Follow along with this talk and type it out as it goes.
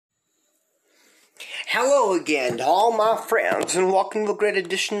Hello again to all my friends, and welcome to a great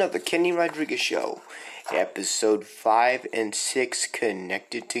edition of the Kenny Rodriguez Show. Episode 5 and 6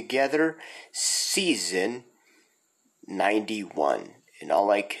 connected together, season 91. And all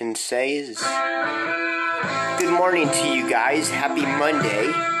I can say is, good morning to you guys. Happy Monday.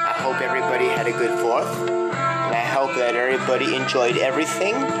 I hope everybody had a good 4th. And I hope that everybody enjoyed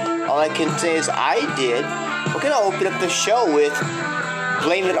everything. All I can say is I did. We're going to open up the show with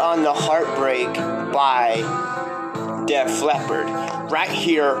Blame It on the Heartbreak by Def Leppard, right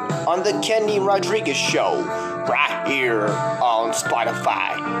here on the Kenny Rodriguez Show, right here on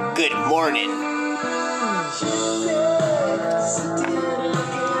Spotify. Good morning.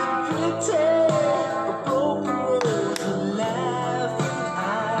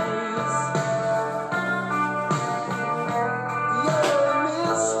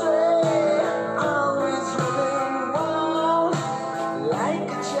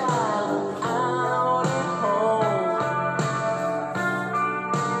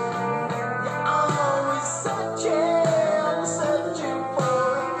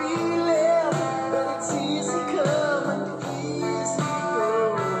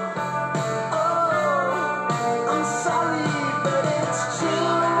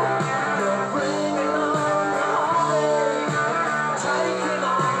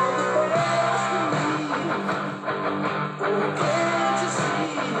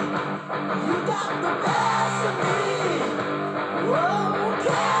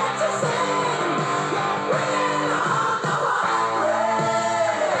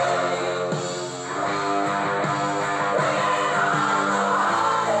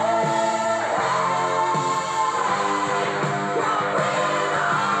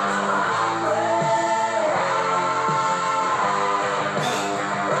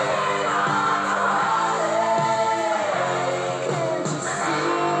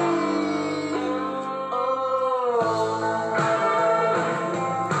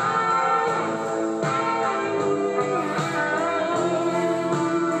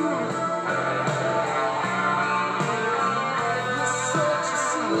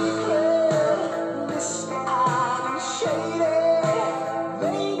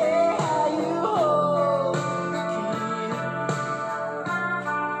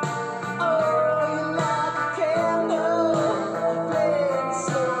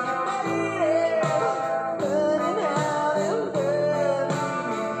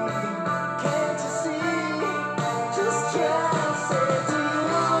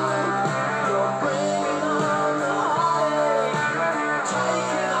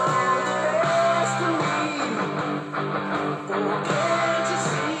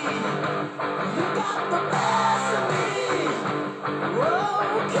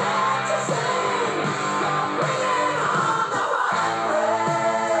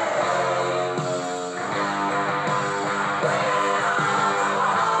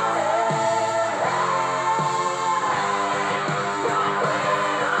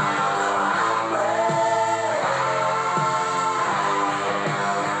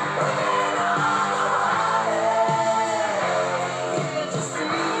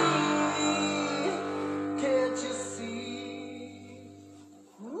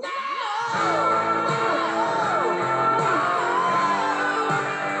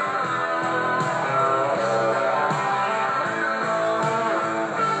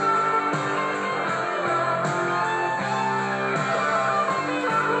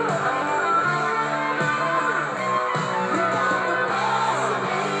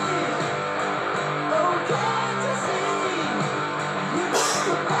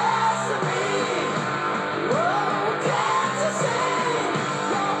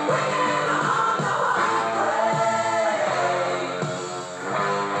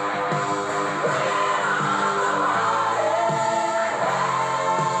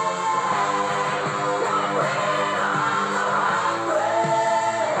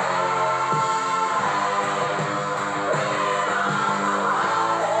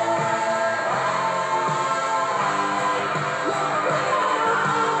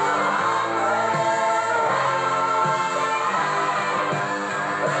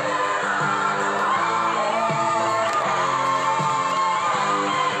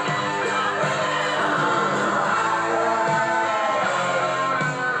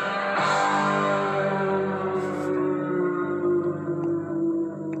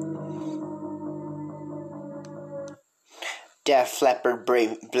 Def Leppard,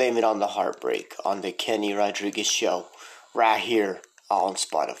 Blame It on the Heartbreak on the Kenny Rodriguez Show, right here on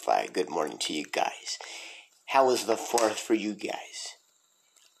Spotify. Good morning to you guys. How was the 4th for you guys?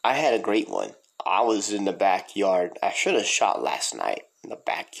 I had a great one. I was in the backyard. I should have shot last night. in the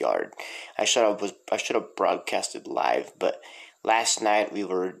backyard. I should have broadcasted live, but last night we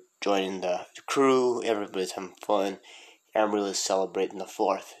were joining the crew. Everybody's having fun. Everybody was celebrating the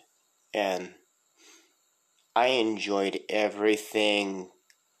 4th, and I enjoyed everything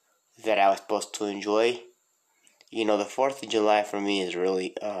that I was supposed to enjoy. You know, the 4th of July for me is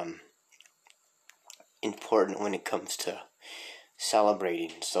really important when it comes to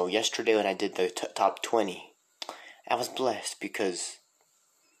celebrating. So yesterday when I did the top 20, I was blessed because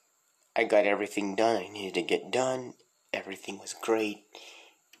I got everything done I needed to get done. Everything was great.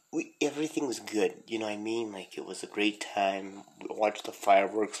 Everything was good. You know what I mean? Like, it was a great time. We watched the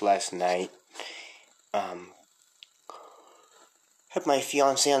fireworks last night. Had my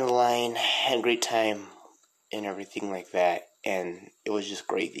fiance on the line. Had a great time and everything like that. And it was just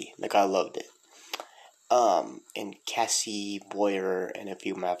gravy. Like, I loved it. And Cassie Boyer and a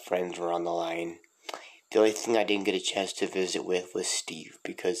few of my friends were on the line. The only thing I didn't get a chance to visit with was Steve,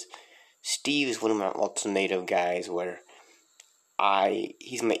 because Steve is one of my alternative guys where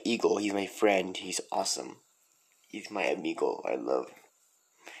he's my eagle, he's my friend, he's awesome. He's my amigo, I love him.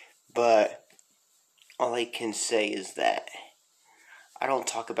 But all I can say is that I don't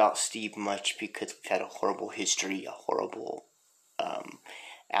talk about Steve much because we've had a horrible history, a horrible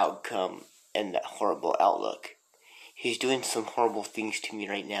outcome, and that horrible outlook. He's doing some horrible things to me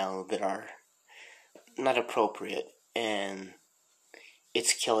right now that are not appropriate, and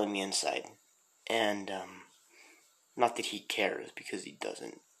it's killing me inside. And not that he cares, because he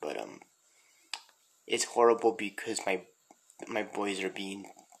doesn't, but it's horrible because my boys are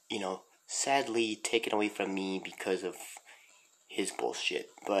being, sadly taken away from me because of his bullshit.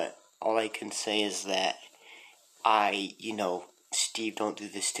 But all I can say is that Steve, don't do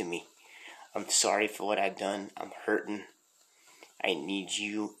this to me. I'm sorry for what I've done. I'm hurting. I need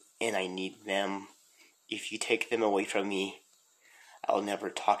you, and I need them. If you take them away from me, I'll never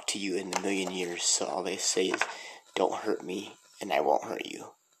talk to you in a million years. So all they say is, don't hurt me, and I won't hurt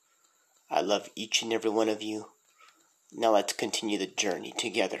you. I love each and every one of you. Now let's continue the journey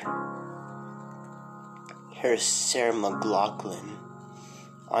together. Here's Sarah McLachlan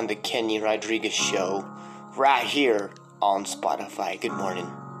on the Kenny Rodriguez Show, right here on Spotify. Good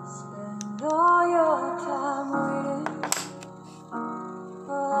morning. Spend all your time waiting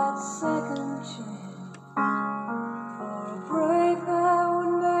for that second chance, for a break that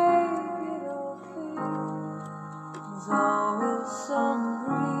would make it all clear. There's always some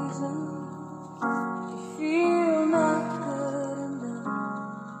reason you feel not good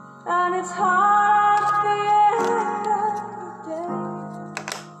enough, and it's hard at the end of the day.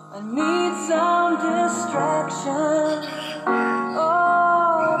 I need some distraction.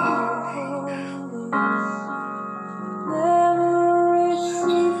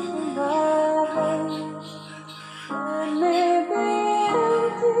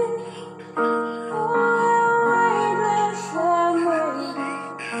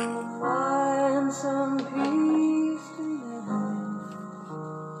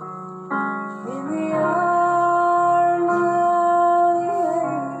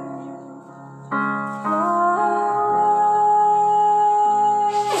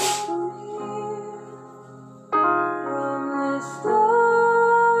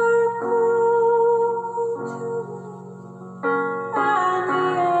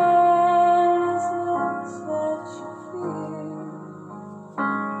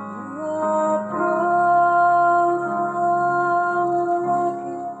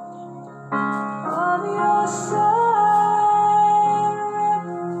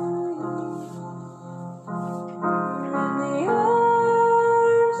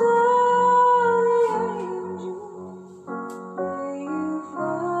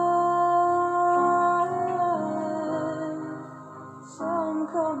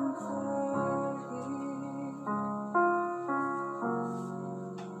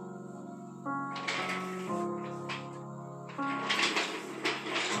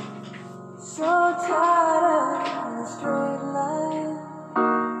 So tired of the straight line,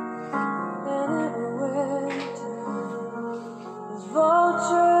 and everywhere you turn, there's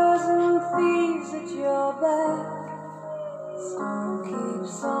vultures and thieves at your back. Storm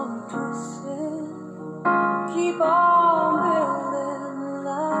keeps on twisting, keep on building the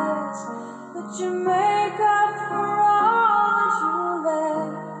lies that you made.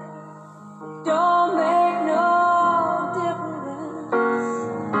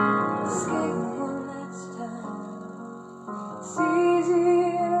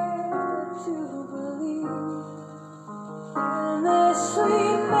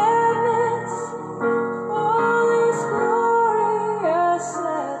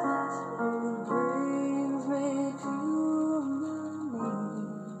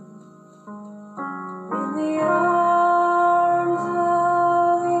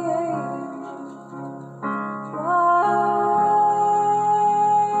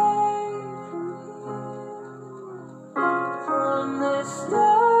 they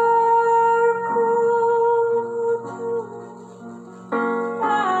start cool too,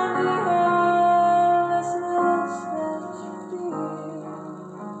 and the endlessness that you feel,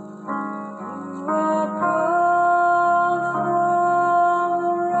 you are called from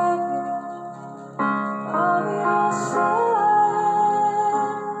the refuge of your silent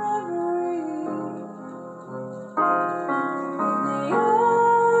reverie. In the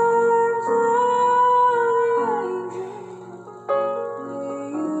arms of the angel, may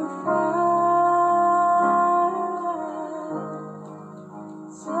you find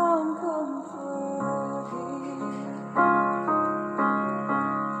some comfort here.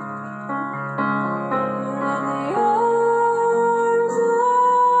 In the arms of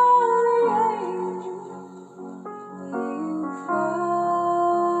the angel, may you find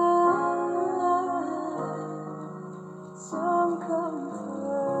some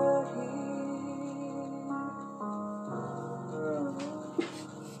comfort here.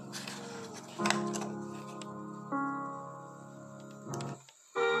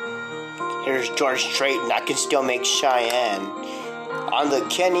 Here's George Strait, and I Can Still Make Cheyenne on the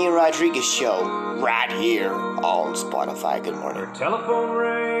Kenny Rodriguez Show, right here on Spotify. Good morning. Her telephone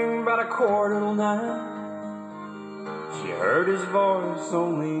rang about 9:15. She heard his voice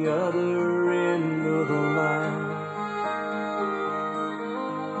on the other end of the line.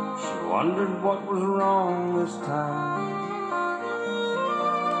 She wondered what was wrong this time.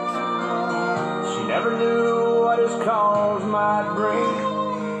 She never knew what his calls might bring.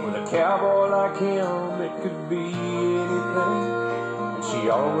 With a cowboy like him, it could be anything. And she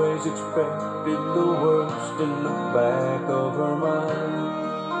always expected the worst in the back of her mind.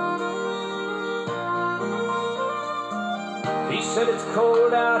 He said it's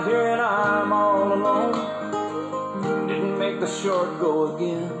cold out here and I'm all alone. Didn't make the short go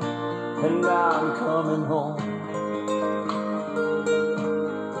again, and I'm coming home.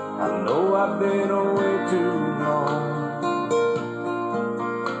 I know I've been away too long.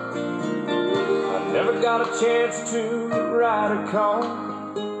 I never got a chance to write a call,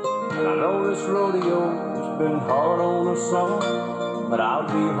 and I know this rodeo's been hard on us all. But I'll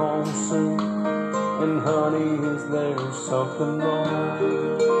be home soon, and honey, is there something wrong?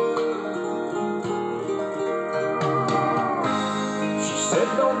 She said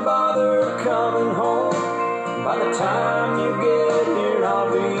don't bother coming home. By the time you get here, I'll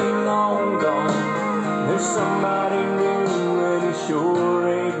be long gone. There's somebody new, and he sure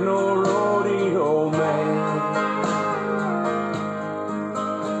ain't no rodeo man.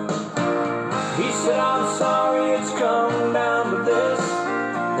 He said I'm sorry it's come down to this.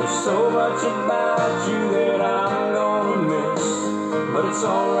 There's so much about you that I'm gonna miss. But it's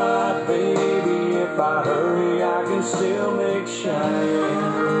alright, baby, if I hurry, I can still make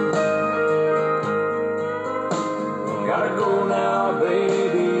Cheyenne. Gotta go now,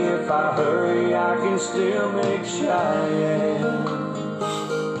 baby, if I hurry, I can still make Cheyenne.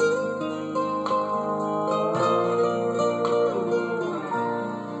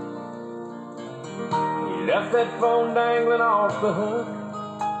 He left that phone dangling off the hook,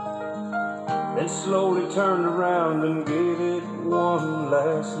 then slowly turned around and gave it one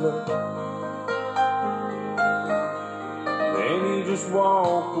last look. Then he just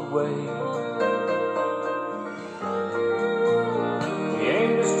walked away. He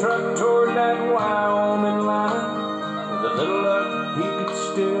aimed his truck toward that Wyoming line. With a little luck, he could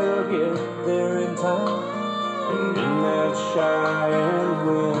still get there in time. And in that Cheyenne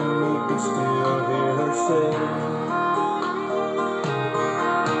wind, he could still hear her say,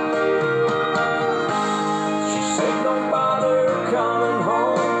 coming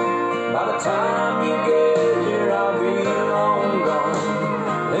home. By the time you get here, I'll be long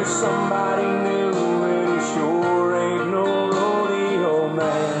gone. There's somebody new, and he sure ain't no rodeo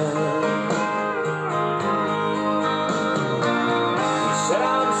man. He said,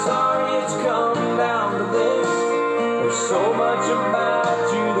 I'm sorry it's come down to this. There's so much about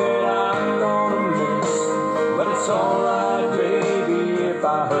you that I'm gonna miss. But it's alright, baby, if I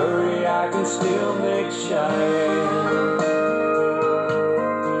hurry, I can still make Cheyenne.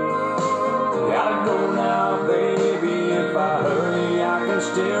 If I hurry, I can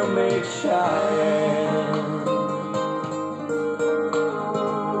still make Cheyenne.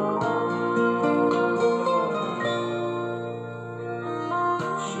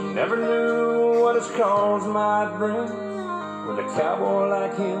 She never knew what his calls might bring. With a cowboy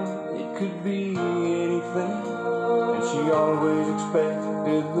like him, it could be anything. And she always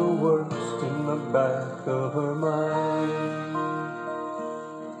expected the worst in the back of her mind.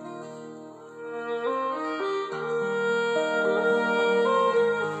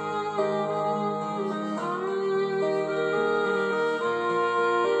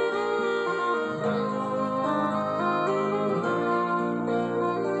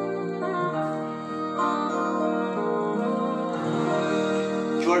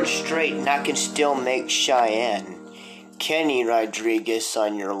 born straight and I can still make Cheyenne. Kenny Rodriguez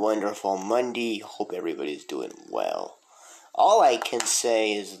on your wonderful Monday. Hope everybody's doing well. All I can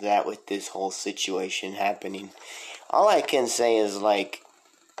say is that with this whole situation happening, all I can say is, like,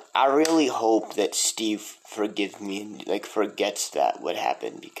 I really hope that Steve forgives me and, like, forgets that what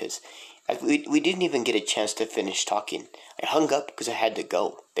happened, because we didn't even get a chance to finish talking. I hung up because I had to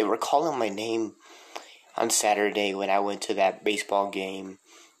go. They were calling my name on Saturday when I went to that baseball game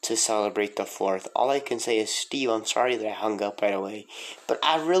to celebrate the 4th. All I can say is, Steve, I'm sorry that I hung up right away, but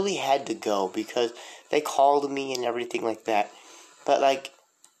I really had to go because they called me and everything like that. But, like,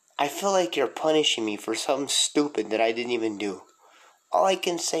 I feel like you're punishing me for something stupid that I didn't even do. All I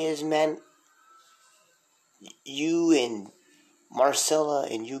can say is, man, you and Marcella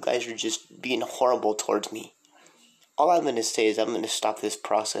and you guys are just being horrible towards me. All I'm going to say is I'm going to stop this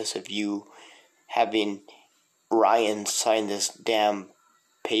process of you having Ryan sign this damn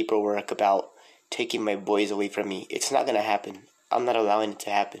paperwork about taking my boys away from me. It's not going to happen. I'm not allowing it to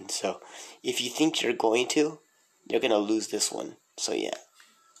happen. So if you think you're going to, you're going to lose this one. So yeah.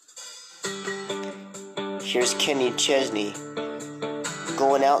 Here's Kenny Chesney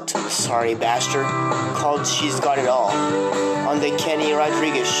going out to the sorry bastard called She's Got It All on the Kenny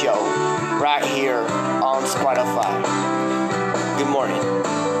Rodriguez Show right here on Spotify. Good morning.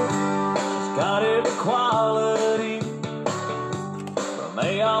 She's got every quality from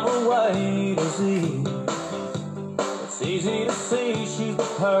A all the way to Z. It's easy to see she's the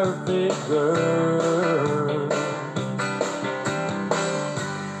perfect girl.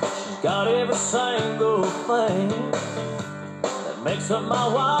 She's got every single thing that makes up my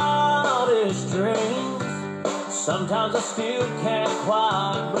wildest dreams. Sometimes I still can't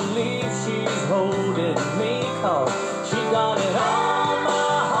quite believe she's holding me, 'cause she got it all,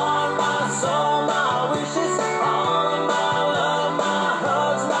 my heart, my soul, my wishes, all of my love, my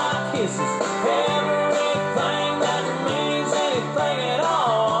hugs, my kisses, everything that means anything at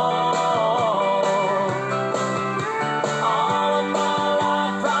all. All of my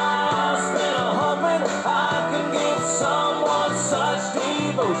life I spent hoping I could give someone such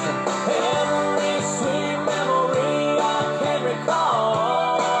devotion. Every sweet memory I can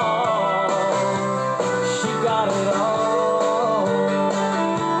recall. She got it all.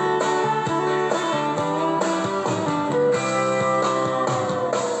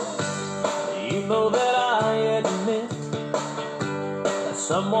 You know that I admit that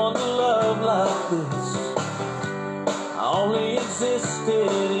someone to love like this only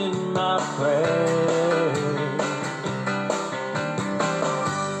existed in my prayers.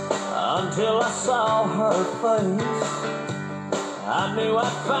 Until I saw her face, I knew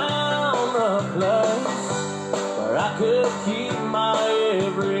I'd found a place where I could keep my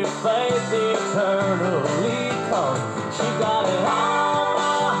every faith eternally, 'cause she got it all,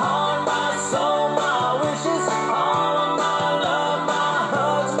 my heart, my soul, my wishes, all of my love, my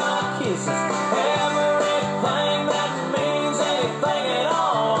hugs, my kisses, everything that means anything at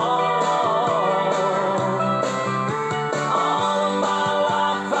all. All of my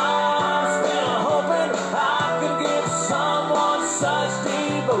life I spent hoping I could give someone such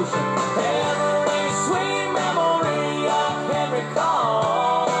devotion. Every sweet memory I can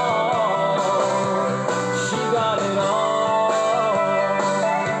recall. She got it all.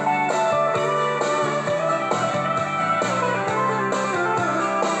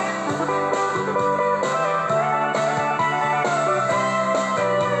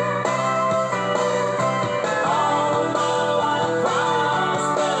 All of my life I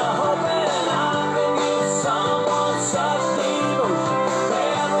spent hoping I could give someone such devotion.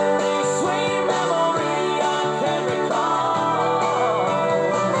 Every sweet memory I can recall.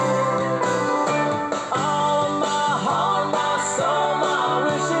 All of my heart, my soul, my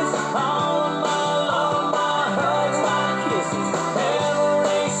wishes, all of my love, my hugs, my kisses,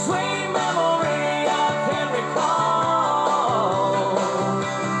 every sweet memory I can recall.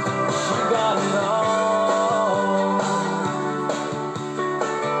 She got it all.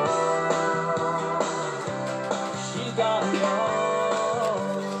 She's got it all.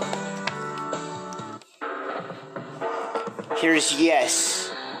 Here's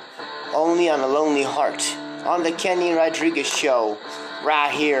Yes, only on a Lonely Heart, on the Kenny Rodriguez Show,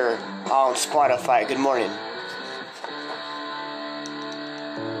 right here on Spotify. Good morning.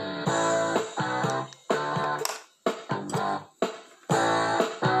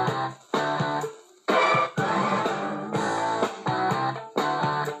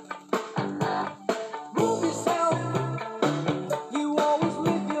 Move yourself. You always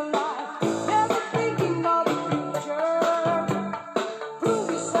live your life, never thinking of the future. Prove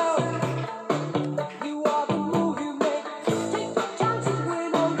yourself. You are the move you make. Take the chances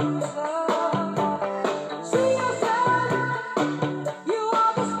when on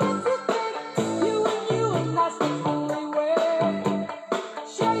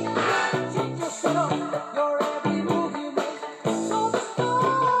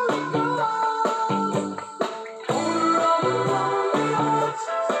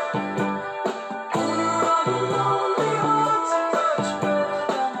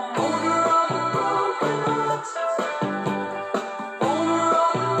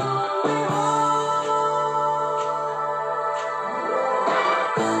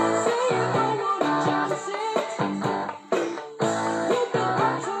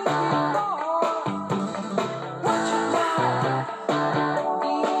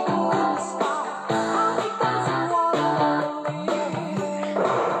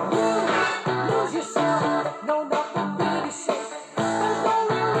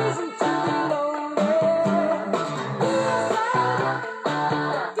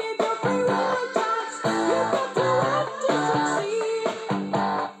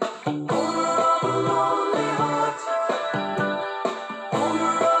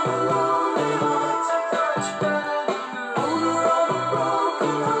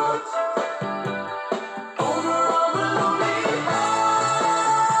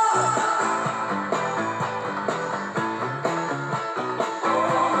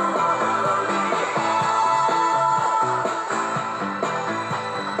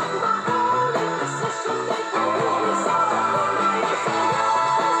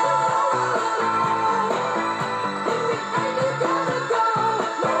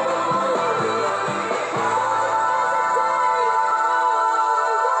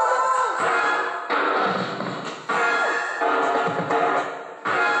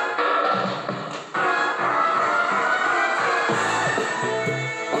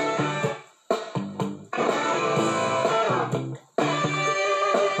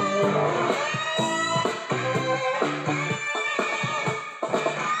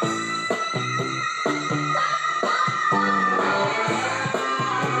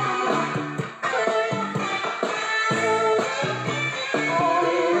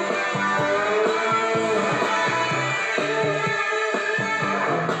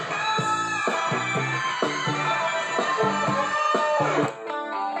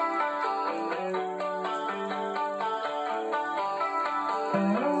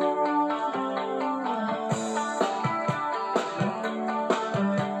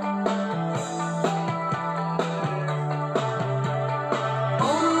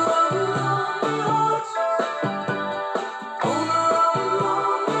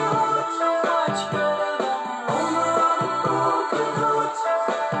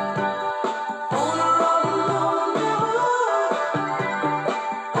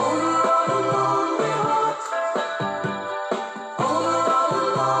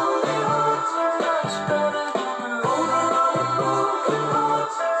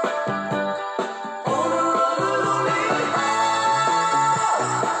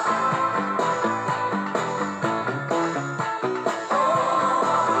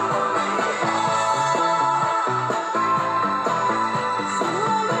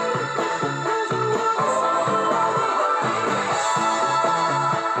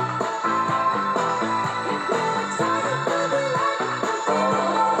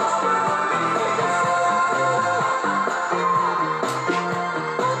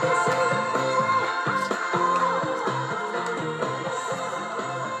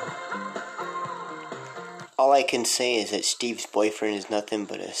All I can say is that Steve's boyfriend is nothing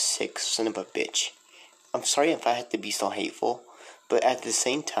but a sick son of a bitch. I'm sorry if I had to be so hateful, but at the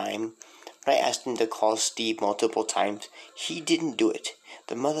same time, when I asked him to call Steve multiple times, he didn't do it.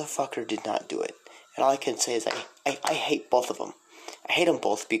 The motherfucker did not do it. And all I can say is I hate both of them. I hate them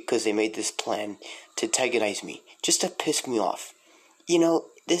both because they made this plan to antagonize me, just to piss me off. You know,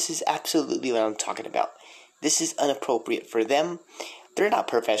 this is absolutely what I'm talking about. This is inappropriate for them. They're not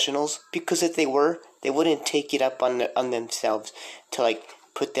professionals, because if they were, they wouldn't take it up on themselves to,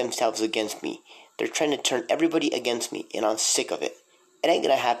 put themselves against me. They're trying to turn everybody against me, and I'm sick of it. It ain't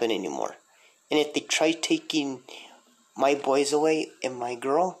gonna happen anymore. And if they try taking my boys away and my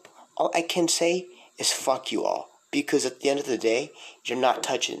girl, all I can say is fuck you all. Because at the end of the day, you're not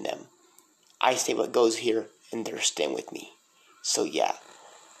touching them. I say what goes here, and they're staying with me. So yeah.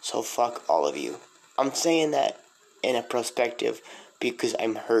 So fuck all of you. I'm saying that in a perspective because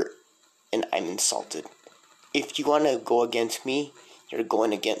I'm hurt and I'm insulted. If you want to go against me, you're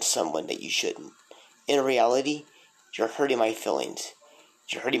going against someone that you shouldn't. In reality, you're hurting my feelings.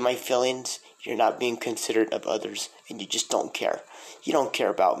 You're hurting my feelings, you're not being considerate of others, and you just don't care. You don't care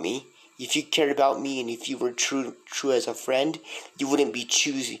about me. If you cared about me and if you were true as a friend, you wouldn't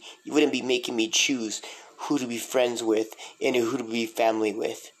be making me choose who to be friends with and who to be family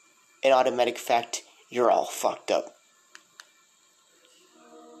with. An automatic fact, you're all fucked up.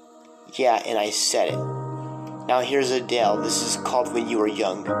 Yeah, and I said it. Now here's Adele. This is called When You Were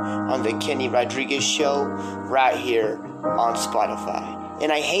Young on the Kenny Rodriguez Show right here on Spotify.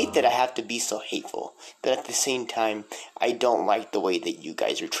 And I hate that I have to be so hateful, but at the same time, I don't like the way that you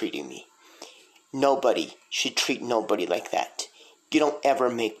guys are treating me. Nobody should treat nobody like that. You don't ever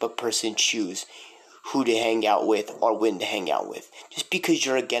make a person choose who to hang out with or when to hang out with. Just because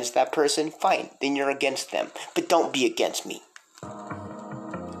you're against that person, fine, then you're against them. But don't be against me.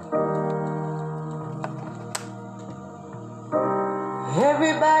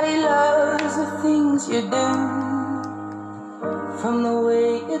 Everybody loves the things you do, from the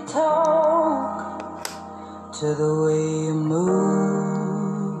way you talk to the way you move.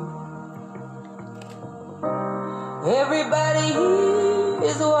 Everybody here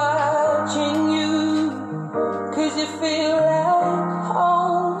is watching you, 'cause you feel like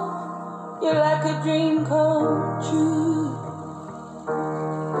home. You're like a dream come true.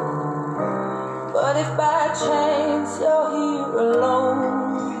 But if by chance you're here alone,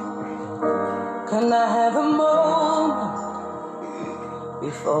 can I have a moment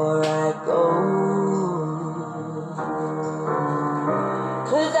before I go?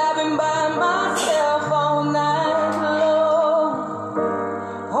 'Cause I've been by myself all night long,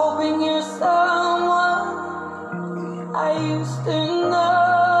 hoping you're someone I used to know.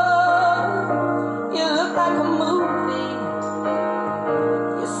 You look like a movie,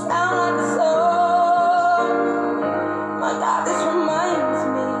 you sound like a song. My God, this reminds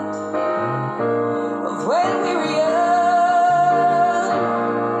me of when we were young.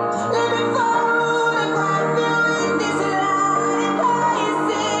 Let me photograph you in this light, cause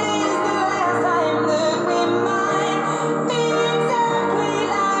it is the last time that we might be exactly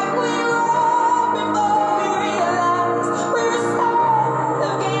like we were before we realized we were scared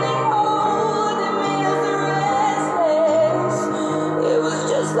of getting old and made us restless. It was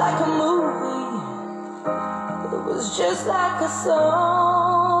just like a movie, it was just like a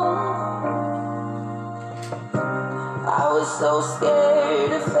song. I was so scared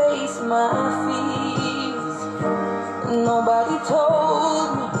to face my fears. Nobody told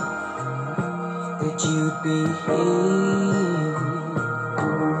me that you'd be here.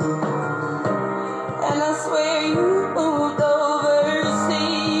 And I swear you moved overseas.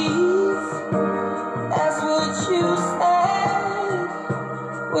 That's what you said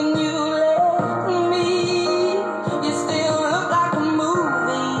when you left me. You still look like a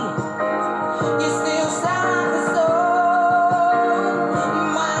movie, you still sound like a song.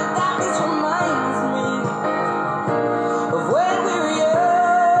 My God, this reminds me of when we were young.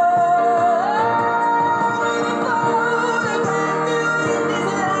 Photograph you in this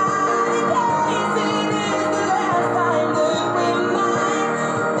light, cause it is the last time that we might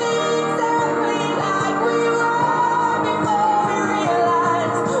be exactly like we were before we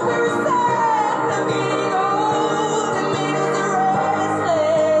realized we were sad of getting old and made us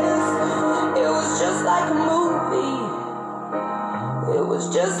restless. It was just like a movie, it was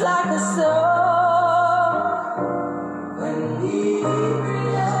just like a song. When we were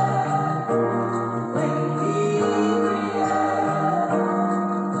young, when we were young,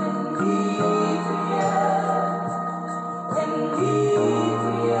 when we were young, when we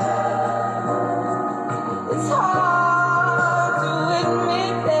were young. It's hard to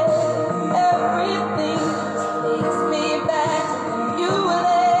admit that everything takes me back when you were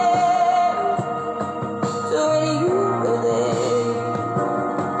there, to when you were there.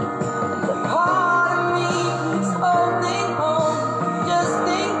 And the part of me keeps holding on, just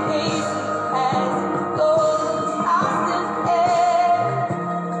in case as it goes. I still care.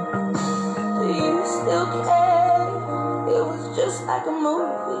 Do you still care? It was just like a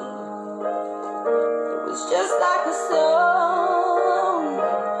movie, it was just like a song.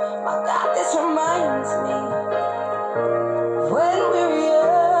 My God, this reminds me of when we were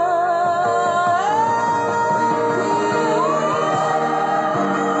young.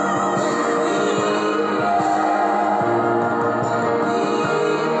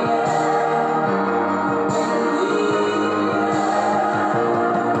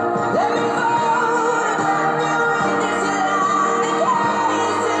 Let me photograph you in this light,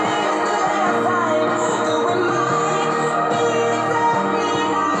 cause it is the last time that we might be exactly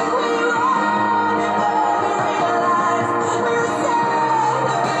like we were before we realized we were sad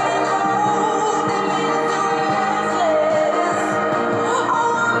of getting old and made us restless. Oh,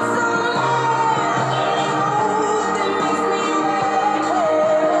 I'm so mad getting old, it makes me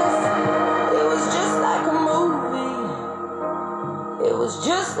reckless. It was just like a movie, it was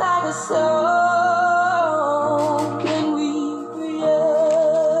just like a song when we were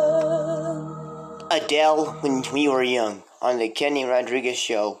young. Adele, When We Were Young, on the Kenny Rodriguez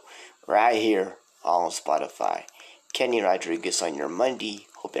Show, right here on Spotify. Kenny Rodriguez on your Monday.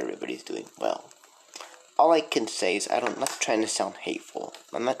 Hope everybody's doing well. All I can say is I'm not trying to sound hateful.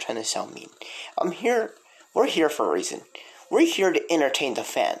 I'm not trying to sound mean. We're here for a reason. We're here to entertain the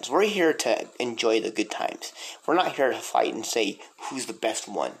fans. We're here to enjoy the good times. We're not here to fight and say who's the best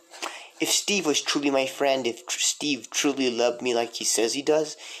one. If Steve was truly my friend, if Steve truly loved me like he says he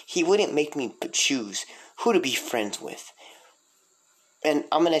does, he wouldn't make me choose who to be friends with. And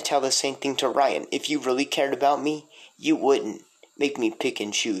I'm going to tell the same thing to Ryan. If you really cared about me, you wouldn't make me pick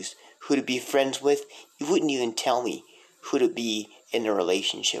and choose who to be friends with. You wouldn't even tell me who to be in a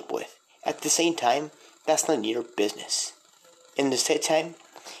relationship with. At the same time, that's none of your business. In the same time,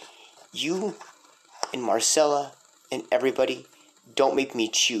 you and Marcella and everybody don't make me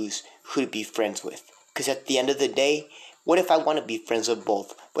choose who to be friends with. Because at the end of the day, what if I want to be friends with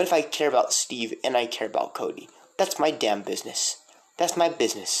both? What if I care about Steve and I care about Cody? That's my damn business. That's my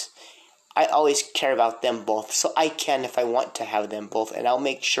business. I always care about them both, so I can if I want to have them both, and I'll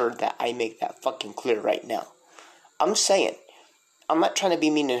make sure that I make that fucking clear right now. I'm saying, I'm not trying to be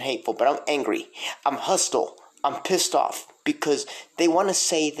mean and hateful, but I'm angry. I'm hostile. I'm pissed off because they want to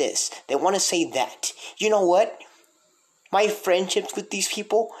say this. They want to say that. You know what? My friendships with these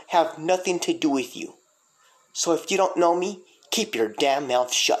people have nothing to do with you. So if you don't know me, keep your damn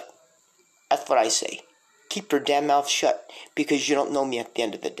mouth shut. That's what I say. Keep your damn mouth shut because you don't know me at the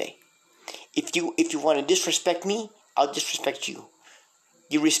end of the day. If you want to disrespect me, I'll disrespect you.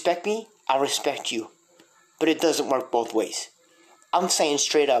 You respect me, I'll respect you. But it doesn't work both ways. I'm saying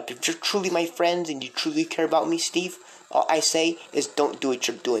straight up, if you're truly my friends and you truly care about me, Steve, all I say is don't do what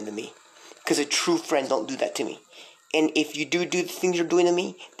you're doing to me. Because a true friend don't do that to me. And if you do the things you're doing to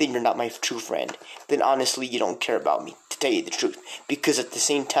me, then you're not my true friend. Then honestly, you don't care about me, to tell you the truth. Because at the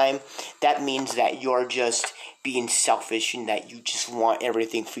same time, that means that you're just being selfish and that you just want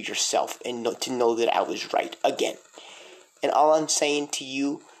everything for yourself and to know that I was right again. And all I'm saying to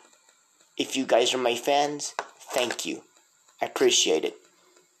you, if you guys are my fans, thank you. I appreciate it.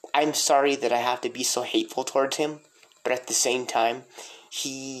 I'm sorry that I have to be so hateful towards him, but at the same time,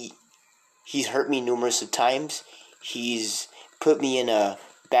 he's hurt me numerous of times. He's put me in a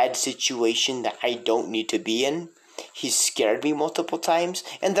bad situation that I don't need to be in. He's scared me multiple times.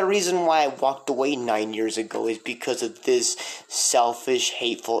 And the reason why I walked away 9 years ago is because of this selfish,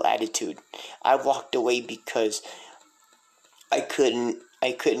 hateful attitude. I walked away because I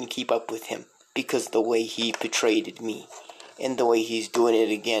couldn't keep up with him because the way he portrayed me. And the way he's doing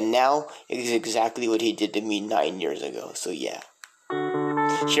it again now is exactly what he did to me 9 years ago. So yeah.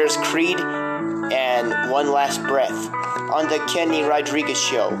 Here's Creed and One Last Breath on the Kenny Rodriguez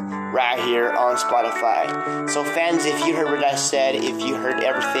Show right here on Spotify. So fans, if you heard what I said, if you heard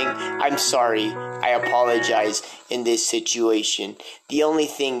everything, I'm sorry. I apologize in this situation. The only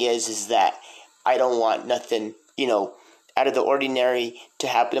thing is that I don't want nothing, out of the ordinary to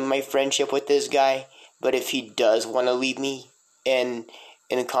happen in my friendship with this guy. But if he does want to leave me in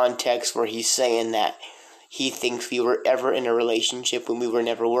a context where he's saying that he thinks we were ever in a relationship when we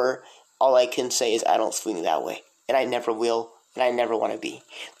never were, all I can say is I don't swing that way. And I never will, and I never want to be.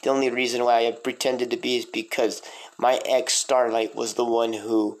 The only reason why I pretended to be is because my ex Starlight was the one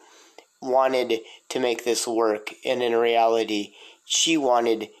who wanted to make this work. And in reality, she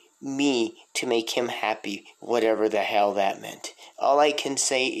wanted me to make him happy, whatever the hell that meant. All I can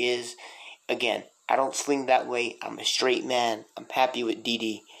say is, again, I don't swing that way. I'm a straight man. I'm happy with Dee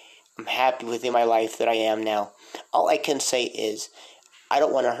Dee. I'm happy within my life that I am now. All I can say is, I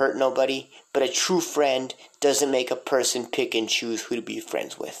don't want to hurt nobody, but a true friend doesn't make a person pick and choose who to be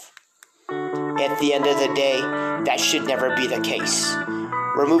friends with. At the end of the day, that should never be the case.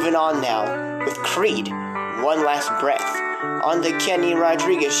 We're moving on now with Creed, One Last Breath, on the Kenny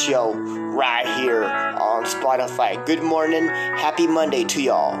Rodriguez Show, right here on Spotify. Good morning, happy Monday to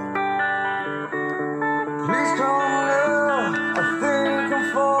y'all. Please come now, I think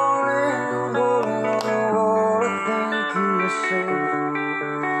I'm falling, but I don't know what I think you say.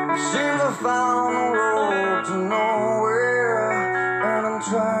 Seem to found the road to nowhere, and I'm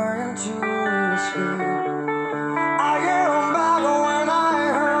trying to escape. I get back when I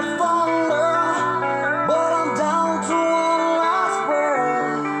heard thunder, but I'm down to one last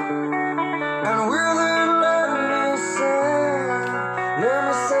breath. And will it let me say,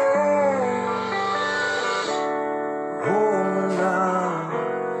 hold me now.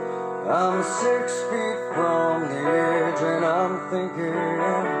 I'm 6 feet from the edge, and I'm thinking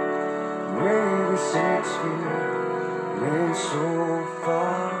maybe 6 feet ain't so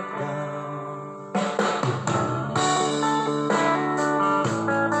far down.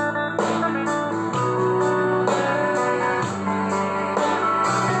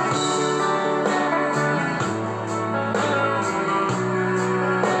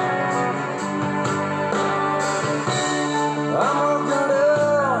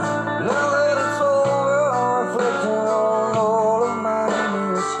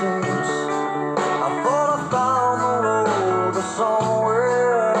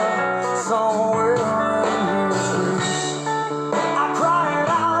 Somewhere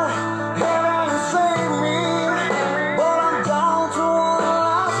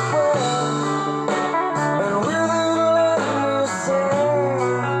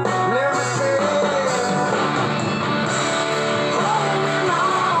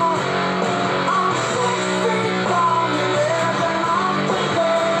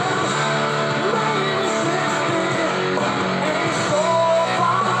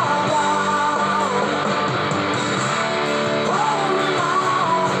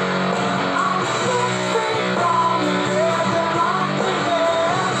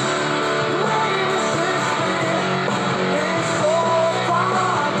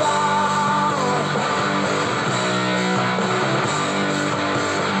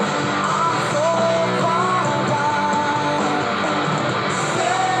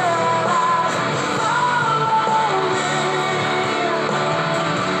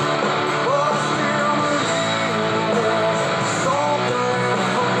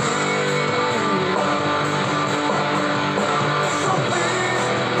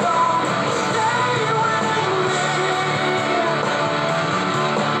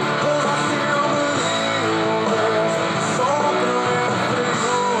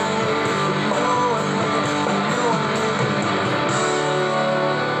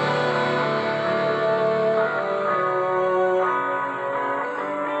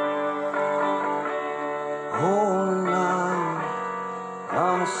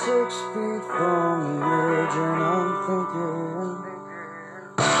I'm 6 feet from the edge and I'm thinking,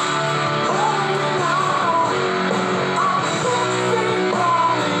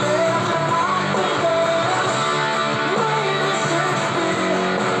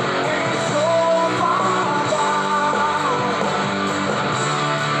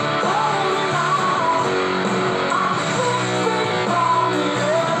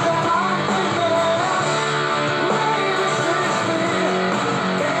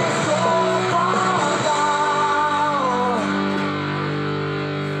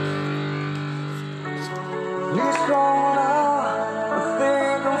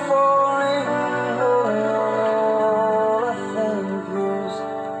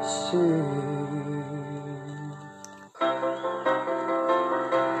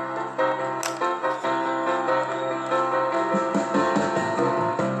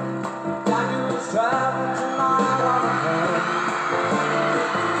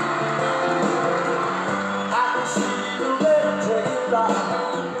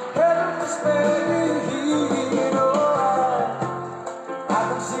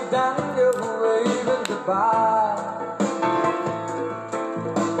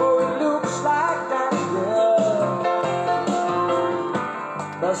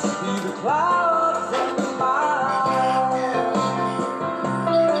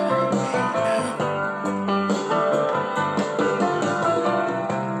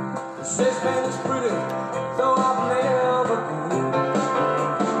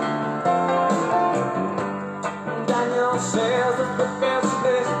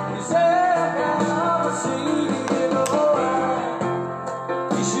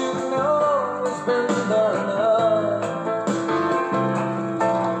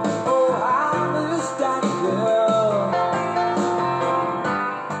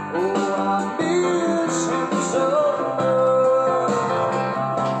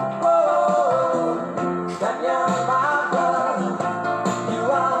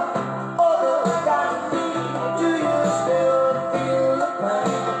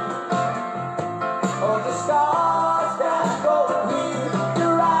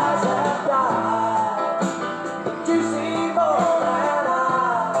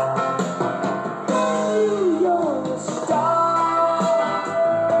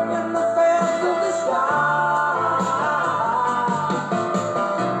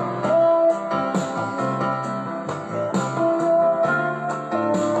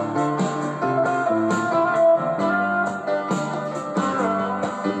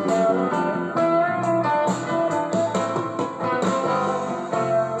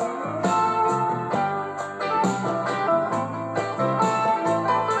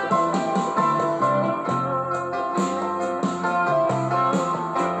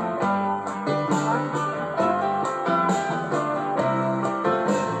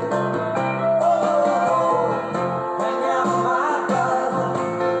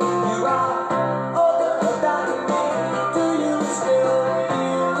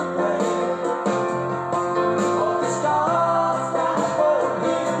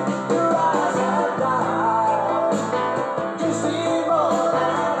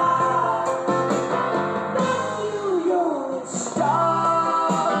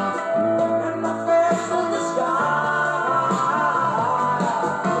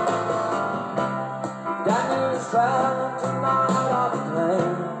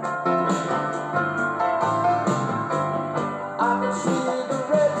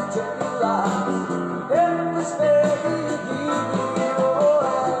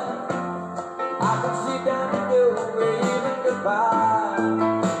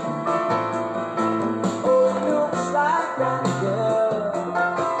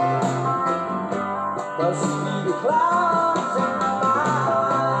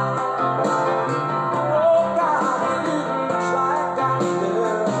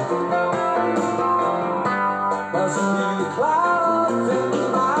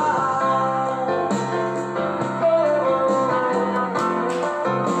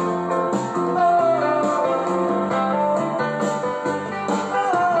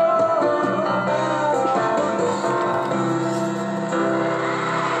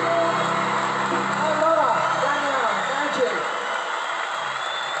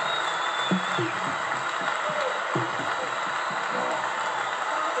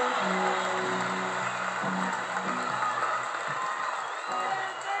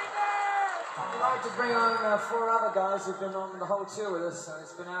 Who've been on the whole tour with us, and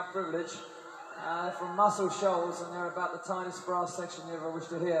it's been our privilege. From Muscle Shoals, and they're about the tiniest brass section you ever wish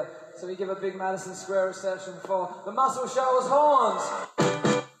to hear. So we give a big Madison Square reception for the Muscle Shoals Horns.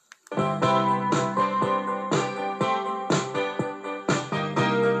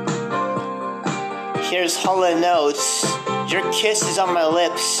 Here's Hall & Oates. Your Kiss is on My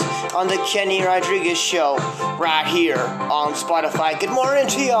Lips on the Kenny Rodriguez Show right here on Spotify. Good morning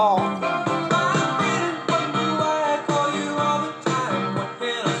to y'all.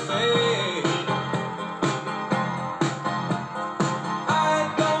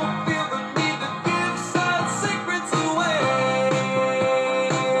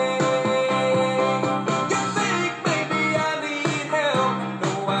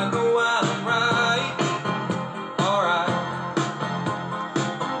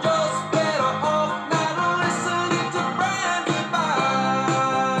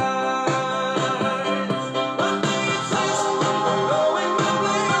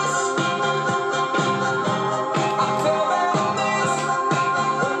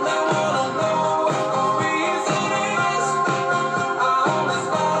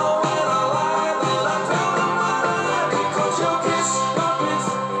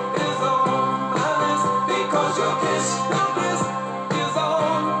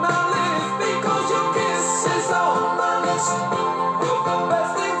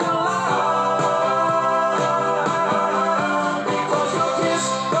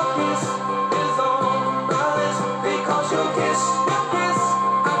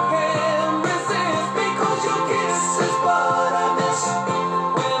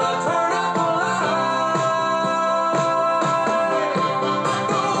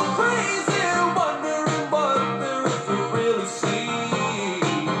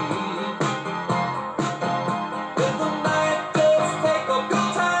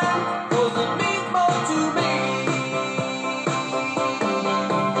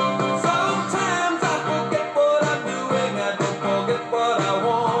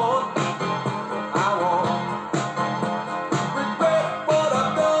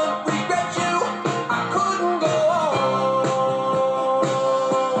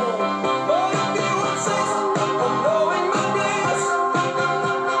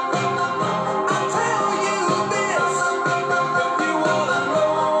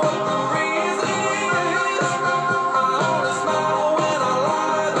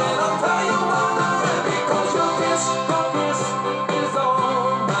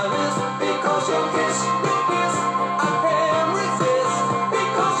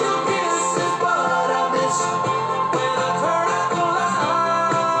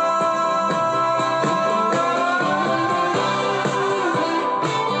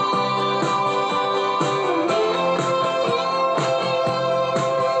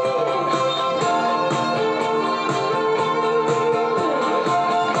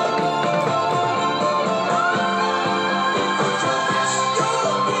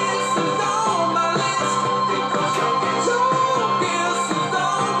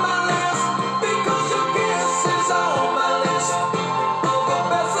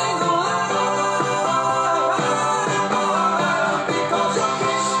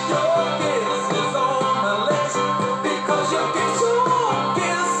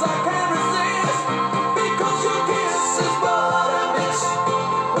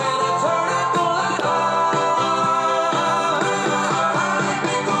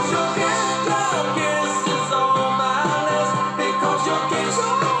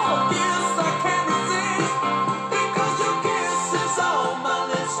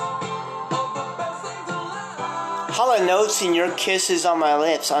 Hall & Oates and Your Kisses on My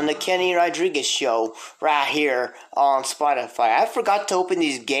Lips on the Kenny Rodriguez Show right here on Spotify. I forgot to open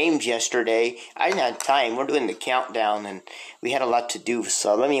these games yesterday. I didn't have time. We're doing the countdown and we had a lot to do,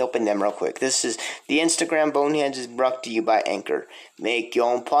 so let me open them real quick. This is the Instagram Boneheads is brought to you by Anchor. Make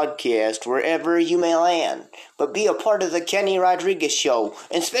your own podcast wherever you may land, but be a part of the Kenny Rodriguez Show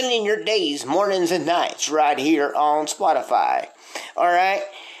and spending your days, mornings, and nights right here on Spotify. Alright?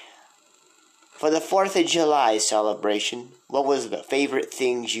 For the 4th of July celebration, what was the favorite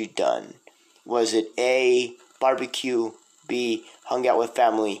things you done? Was it A, barbecue, B, hung out with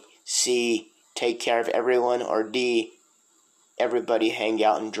family, C, take care of everyone, or D, everybody hang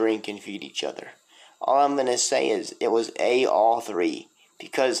out and drink and feed each other? All I'm going to say is it was A, all three,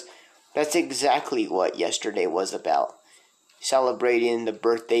 because that's exactly what yesterday was about. Celebrating the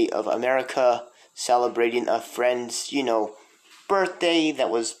birthday of America, celebrating a friend's, birthday that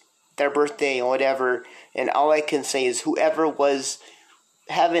was their birthday or whatever, and all I can say is whoever was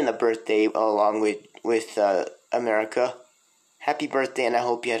having a birthday along with America, happy birthday, and I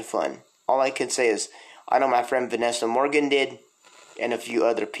hope you had fun. All I can say is I know my friend Vanessa Morgan did, and a few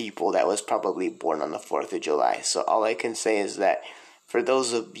other people that was probably born on the 4th of July. So all I can say is that for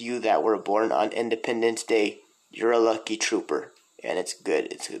those of you that were born on Independence Day, you're a lucky trooper, and it's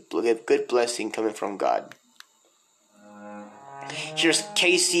good. It's a good blessing coming from God. Here's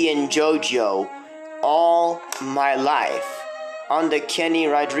Casey and JoJo all my life on the Kenny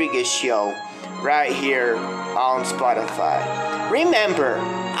Rodriguez Show right here on Spotify. Remember,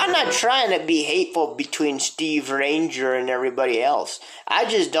 I'm not trying to be hateful between Steve Ranger and everybody else. I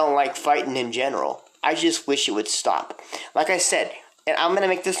just don't like fighting in general. I just wish it would stop. Like I said, and I'm going to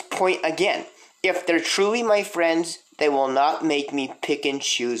make this point again. If they're truly my friends, they will not make me pick and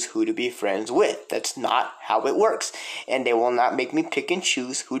choose who to be friends with. That's not how it works. And they will not make me pick and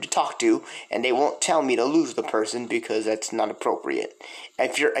choose who to talk to. And they won't tell me to lose the person because that's not appropriate.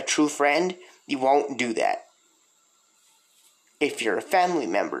 If you're a true friend, you won't do that. If you're a family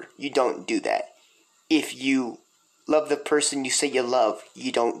member, you don't do that. If you love the person you say you love,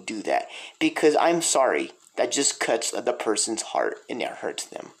 you don't do that. Because I'm sorry, that just cuts the person's heart and it hurts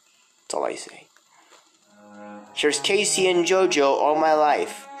them. That's all I say. Here's Casey and JoJo All My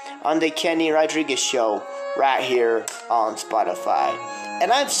Life on the Kenny Rodriguez Show right here on Spotify.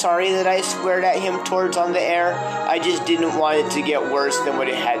 And I'm sorry that I sweared at him towards on the air. I just didn't want it to get worse than what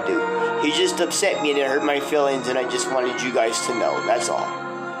it had to. He just upset me and it hurt my feelings and I just wanted you guys to know. That's all.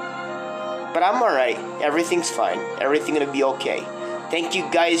 But I'm alright. Everything's fine. Everything's gonna be okay. Thank you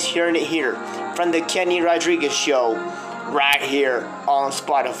guys hearing it here from the Kenny Rodriguez Show right here on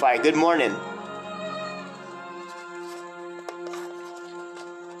Spotify. Good morning.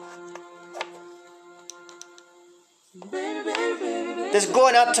 This is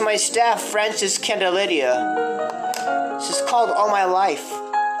going out to my staff, Francis Candelaria. This is called All My Life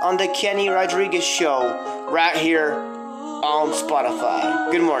on the Kenny Rodriguez Show right here on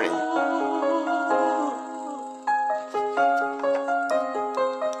Spotify. Good morning.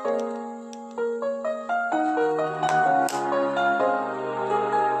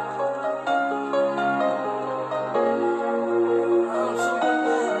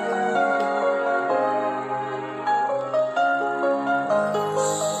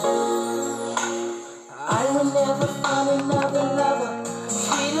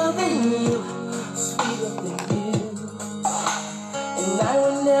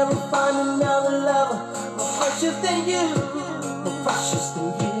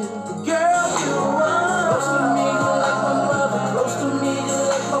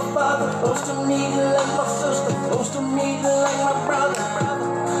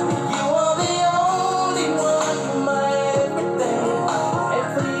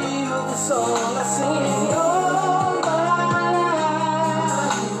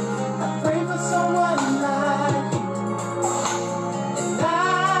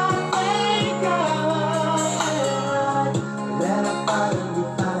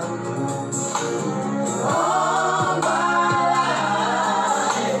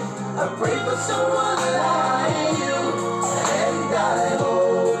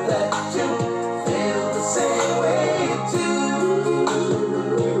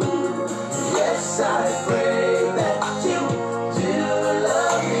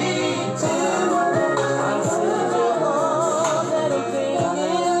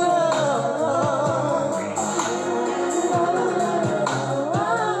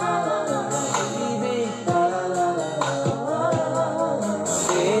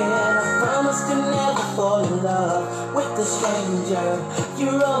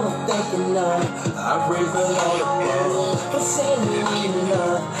 I pray for all above, for sending me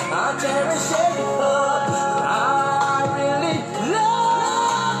love. I cherish every thought. I really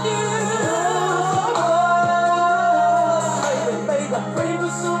love you. Baby, I pray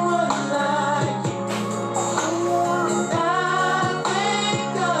for someone like you. And I thank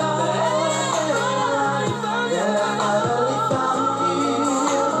God that I finally found you.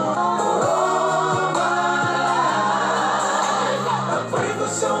 All my life, I pray for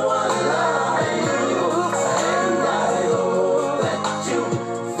someone like you. And I hope that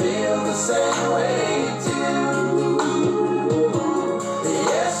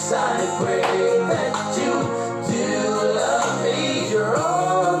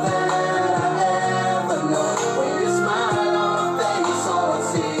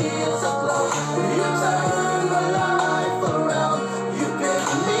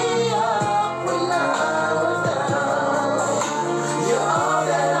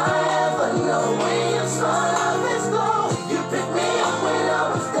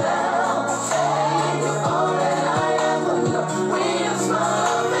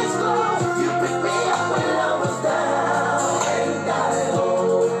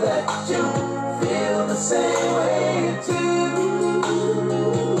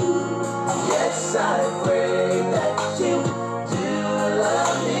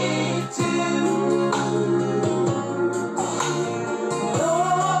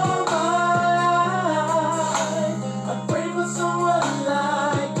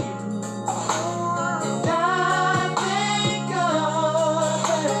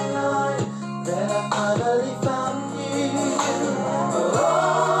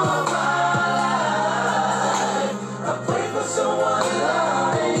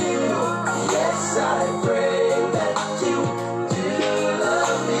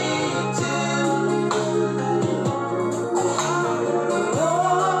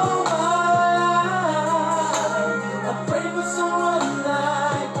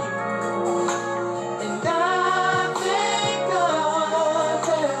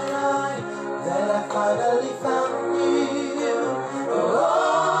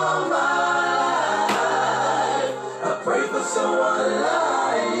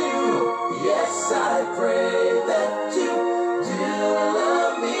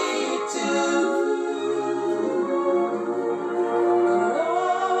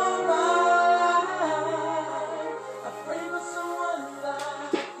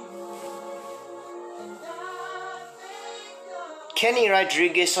Kenny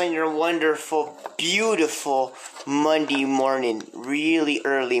Rodriguez on your wonderful, beautiful Monday morning. Really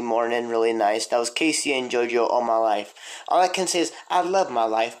early morning, really nice. That was Casey and JoJo all my life. All I can say is, I love my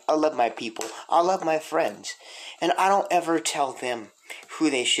life. I love my people. I love my friends. And I don't ever tell them who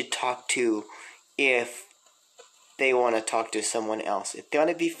they should talk to if they want to talk to someone else. If they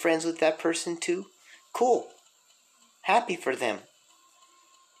want to be friends with that person too, cool. Happy for them.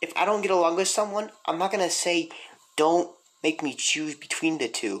 If I don't get along with someone, I'm not going to say, don't make me choose between the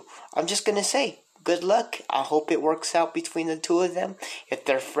two. I'm just going to say, good luck. I hope it works out between the two of them. If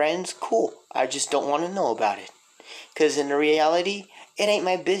they're friends, cool. I just don't want to know about it. Because in reality, it ain't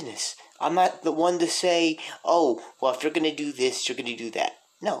my business. I'm not the one to say, oh, well, if you're going to do this, you're going to do that.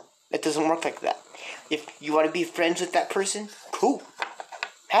 No, it doesn't work like that. If you want to be friends with that person, cool.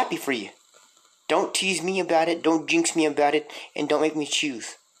 Happy for you. Don't tease me about it, don't jinx me about it, and don't make me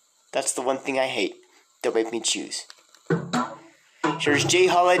choose. That's the one thing I hate. Don't make me choose. Here's Jay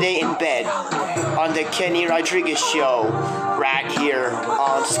Holiday in bed on the Kenny Rodriguez Show right here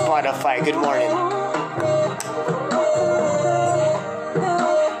on Spotify. Good morning.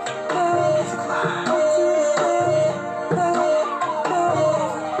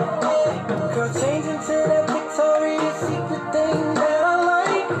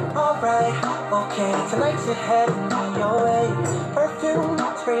 Tonight you're heading your way. Perfume,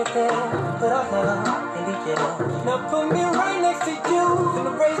 spray it there. Put our love in the air. Now put me right next to you.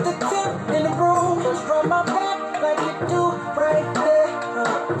 Gonna raise the temp in the room. Just rub my back like you do. Right there,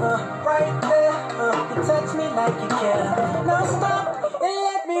 right there. You touch me like you care. Now stop and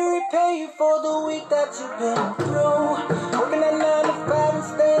let me repay you for the week that you've been through. Working at 9 to 5 and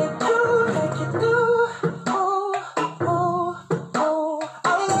staying true like you do.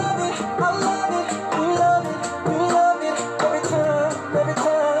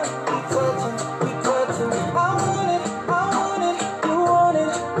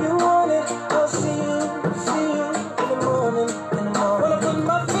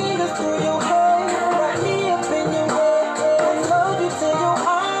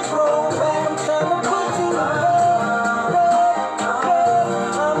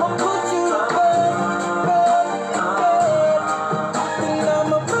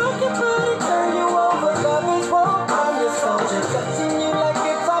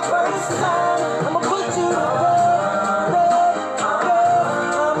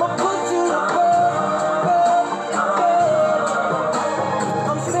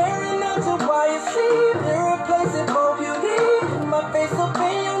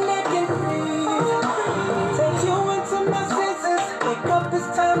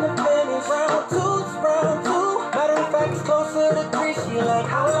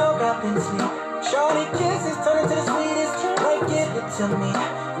 Shawty kisses turn into the sweetest. Like give it to me,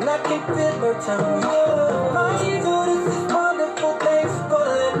 and I can feel her tongue. My ego, this is wonderful. Thanks for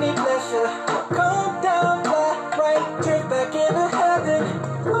letting me bless you. Calm down, fly right, drift back into heaven.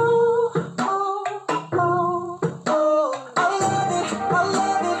 Oh, oh, oh, oh. I love it, I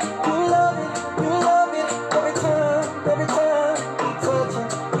love it. You love it, you love it. Every time you touching,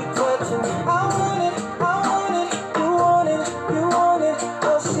 you touching. I want it, I want it. You want it, you want it.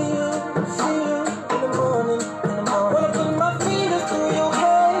 I'll see you.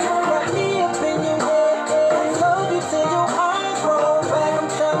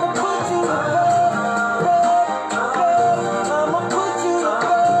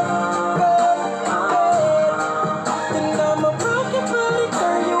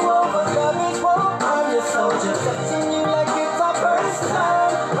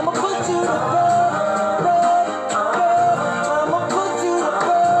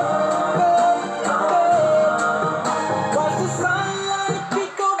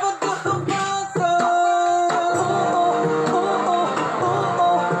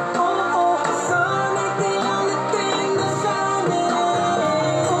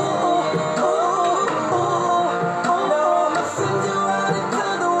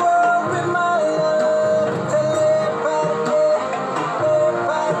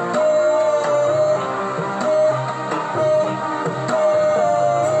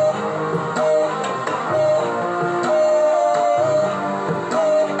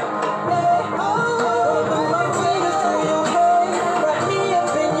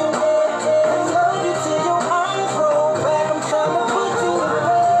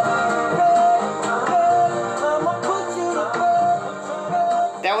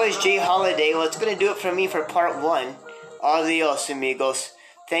 Jay Holiday. Well, it's going to do it for me for part 1. Adios, amigos.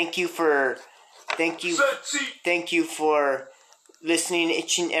 Thank you for listening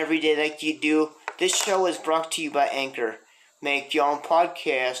each and every day like you do. This show is brought to you by Anchor. Make your own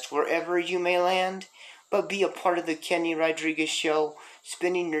podcast wherever you may land. but be a part of the Kenny Rodriguez Show,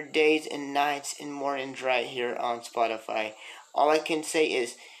 spending your days and nights and mornings right here on Spotify. All I can say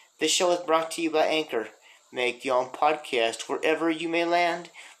is, the show is brought to you by Anchor. Make your own podcast wherever you may land,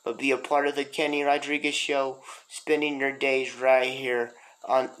 but be a part of the Kenny Rodriguez Show, spending your days right here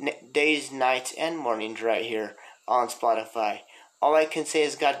on days, nights, and mornings right here on Spotify. All I can say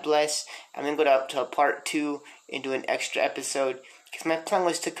is God bless. I'm going to go up to a part 2 and do an extra episode, because my plan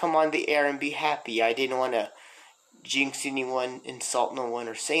was to come on the air and be happy. I didn't want to jinx anyone, insult no one,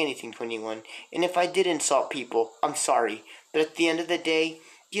 or say anything to anyone. And if I did insult people, I'm sorry. But at the end of the day,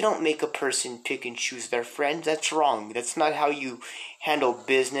 you don't make a person pick and choose their friends. That's wrong. That's not how you handle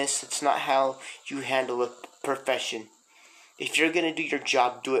business. That's not how you handle a profession. If you're going to do your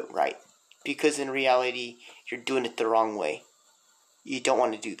job, do it right. Because in reality, you're doing it the wrong way. You don't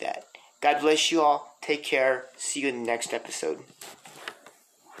want to do that. God bless you all. Take care. See you in the next episode.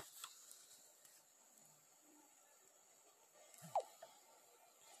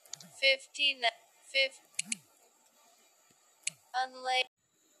 50 unlay.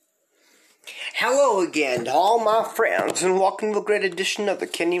 Hello again to all my friends, and welcome to a great edition of the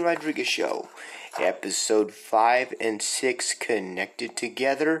Kenny Rodriguez Show. Episode 5 and 6 connected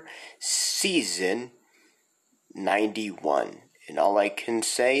together, season 91. And all I can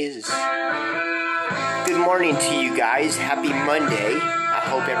say is, good morning to you guys. Happy Monday. I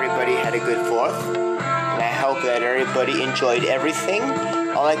hope everybody had a good 4th. And I hope that everybody enjoyed everything.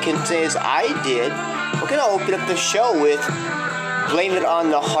 All I can say is I did. We're going to open up the show with Blame It on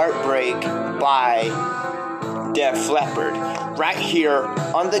the Heartbreak by Def Leppard. Right here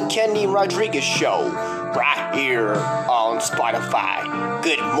on the Kenny Rodriguez Show. Right here on Spotify.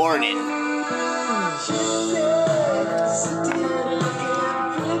 Good morning.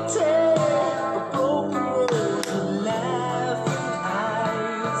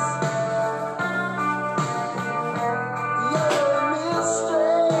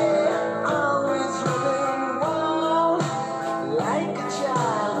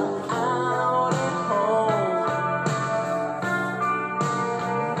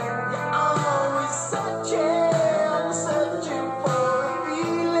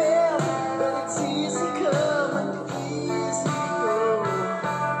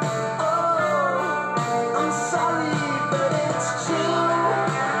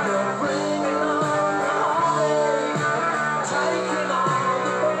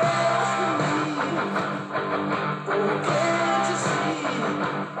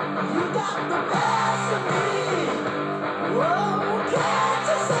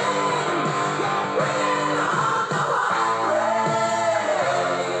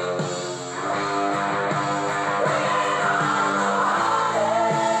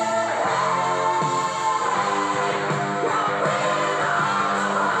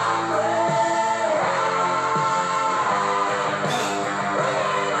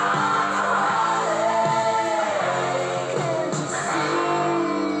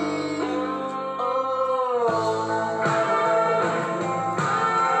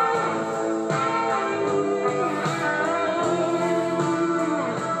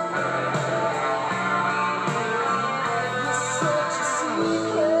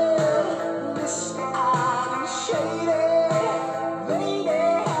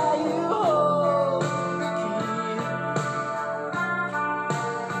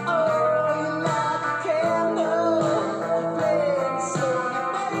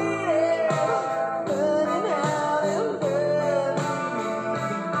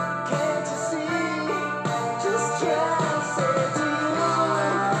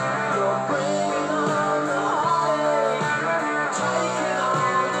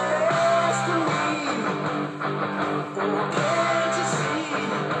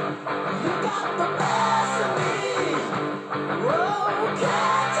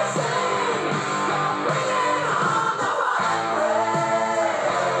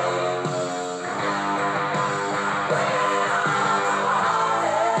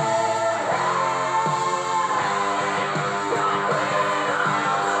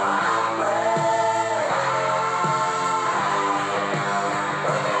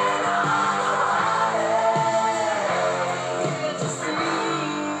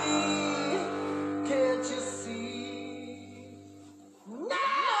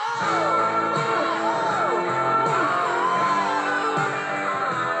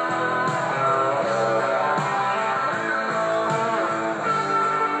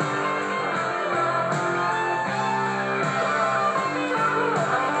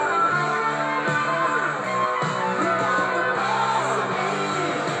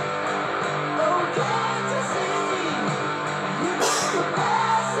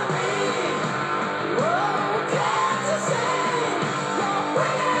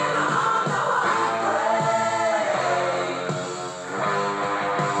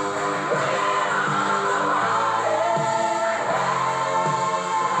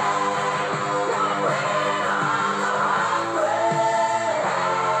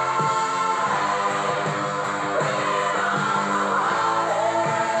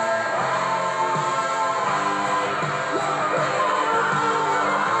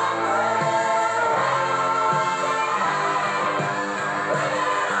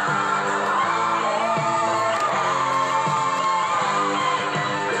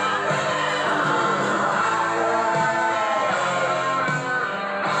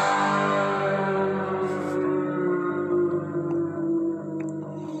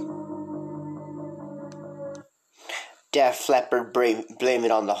 Def Leppard, Blame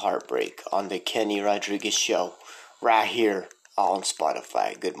It on the Heartbreak on the Kenny Rodriguez Show, right here on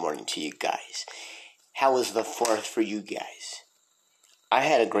Spotify. Good morning to you guys. How was the 4th for you guys? I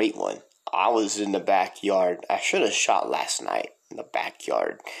had a great one. I was in the backyard. I should have shot last night in the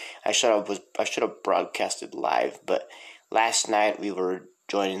backyard. I should have broadcasted live, but last night we were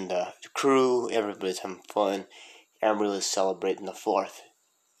joining the crew. Everybody's having fun. Everybody was celebrating the 4th,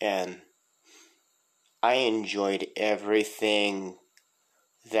 and I enjoyed everything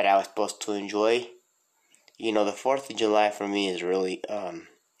that I was supposed to enjoy. You know, the 4th of July for me is really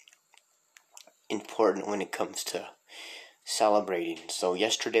important when it comes to celebrating. So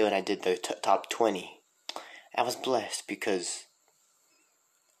yesterday when I did the top 20, I was blessed because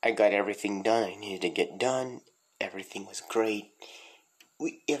I got everything done I needed to get done. Everything was great.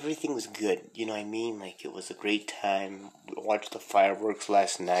 Everything was good. You know what I mean? Like, it was a great time. We watched the fireworks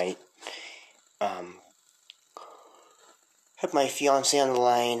last night. Had my fiance on the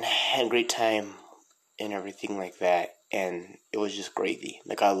line, had a great time, and everything like that, and it was just gravy.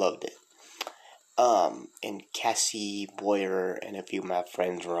 Like, I loved it. And Cassie Boyer and a few of my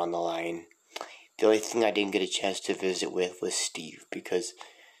friends were on the line. The only thing I didn't get a chance to visit with was Steve, because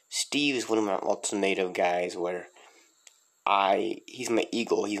Steve is one of my alternative guys where he's my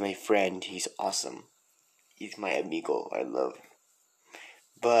eagle, he's my friend, he's awesome. He's my amigo, I love him.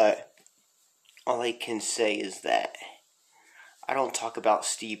 But all I can say is that I don't talk about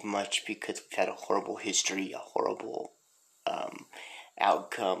Steve much because we've had a horrible history, a horrible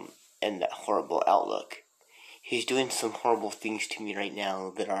outcome, and that horrible outlook. He's doing some horrible things to me right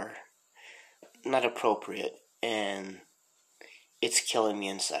now that are not appropriate, and it's killing me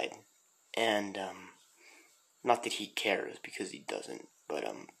inside. And not that he cares, because he doesn't, but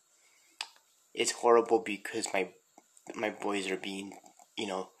it's horrible because my boys are being,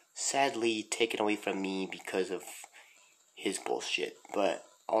 sadly taken away from me because of his bullshit. But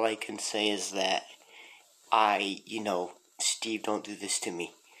all I can say is that Steve, don't do this to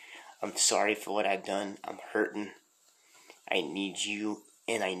me. I'm sorry for what I've done. I'm hurting. I need you,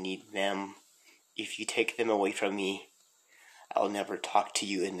 and I need them. If you take them away from me, I'll never talk to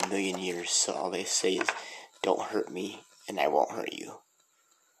you in a million years. So all they say is, don't hurt me, and I won't hurt you.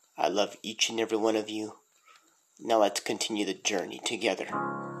 I love each and every one of you. Now let's continue the journey together.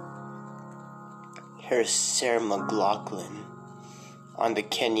 Here's Sarah McLachlan on the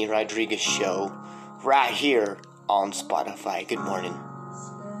Kenny Rodriguez Show, right here on Spotify. Good morning.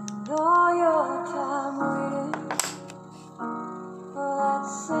 Spend all your time waiting for that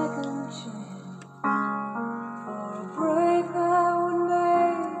second chance, for a break that would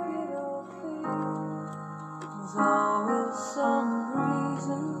make it all clear. There's always some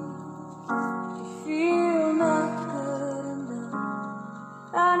reason you feel not good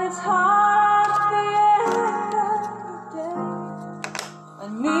enough, and it's hard at the end of the day. I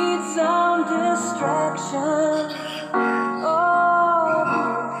need some distraction. Fly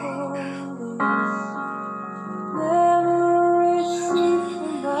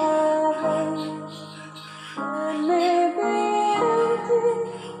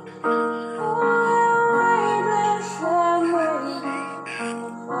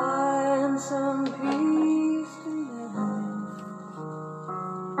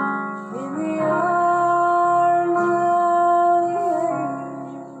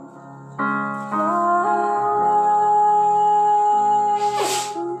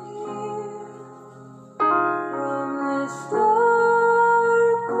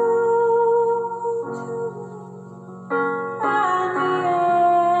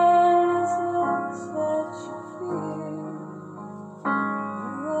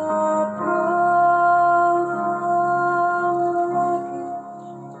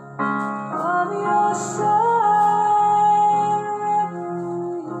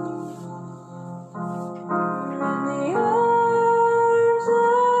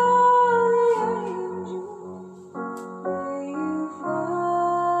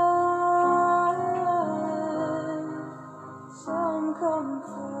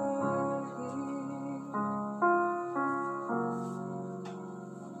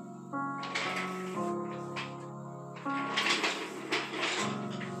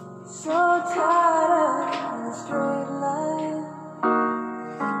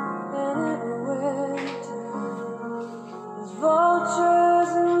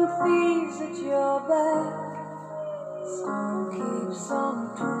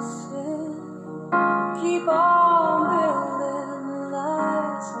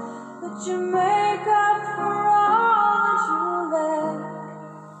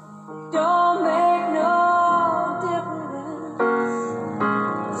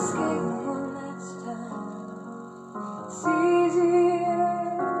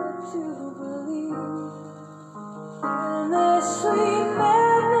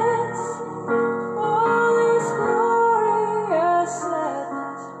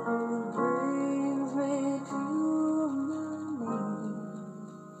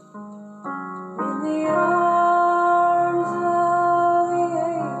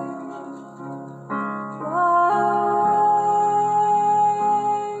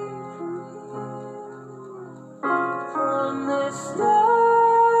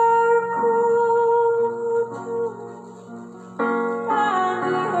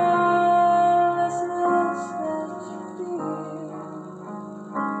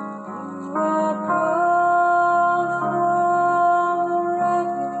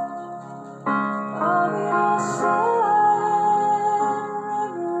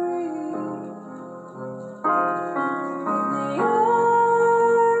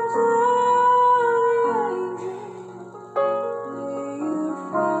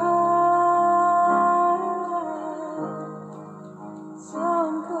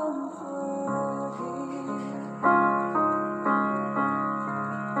some comfort here. We're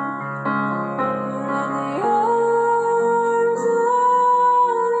in the arms of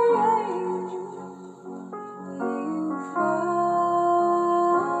the angel you find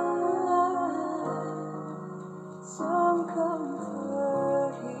some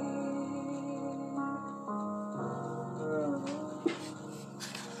comfort here.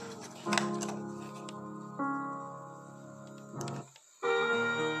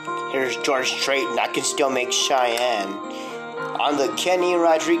 Here's George Strait, and I Can Still Make Cheyenne on the Kenny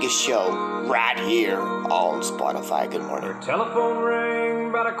Rodriguez Show, right here on Spotify. Good morning. Her telephone rang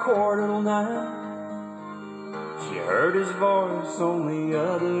about 9:15. She heard his voice on the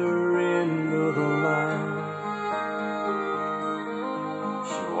other end of the line.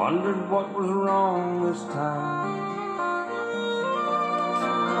 She wondered what was wrong this time.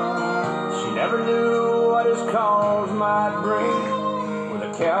 She never knew what his calls might bring. With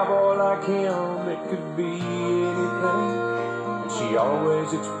a cowboy like him, it could be anything. And she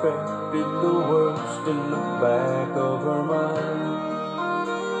always expected the worst in the back of her mind.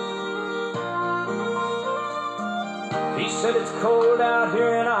 He said it's cold out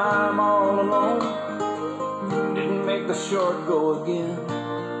here and I'm all alone. Didn't make the short go again,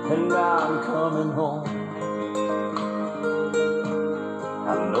 and I'm coming home.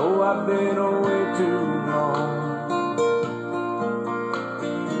 I know I've been away too long.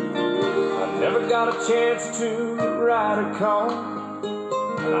 I never got a chance to write a call,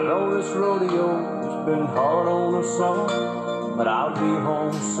 and I know this rodeo's been hard on us all. But I'll be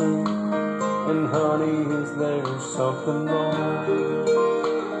home soon, and honey, is there something wrong?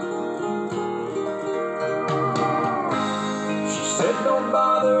 She said don't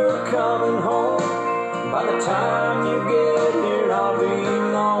bother coming home. By the time you get here, I'll be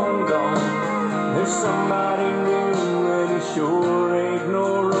long gone. There's somebody new, and he sure ain't no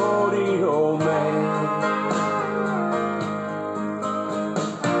rodeo man.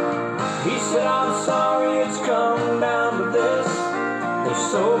 He said, I'm sorry it's come down to this. There's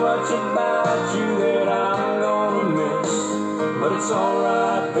so much about you that I'm gonna miss. But it's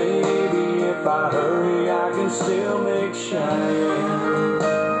alright, baby, if I hurry, I can still make Cheyenne.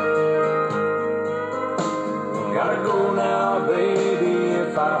 Gotta go now, baby,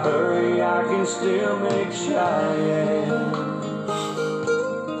 if I hurry, I can still make Cheyenne.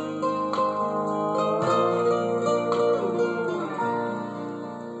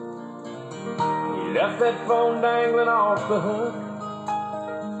 He left that phone dangling off the hook,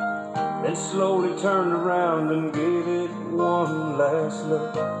 then slowly turned around and gave it one last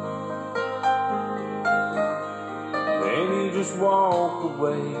look. Then he just walked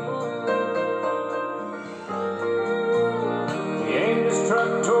away. He aimed his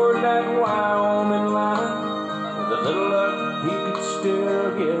truck toward that Wyoming line. With a little luck, he could still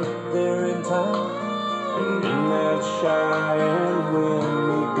get there in time. And in that Cheyenne wind,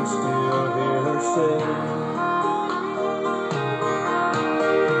 he could still hear her say,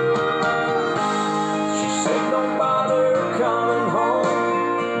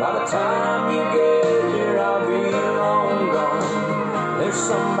 time you get here, I'll be long gone. There's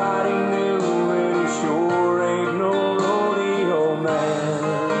somebody new, and he sure ain't no rodeo man.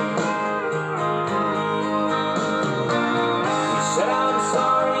 He said, I'm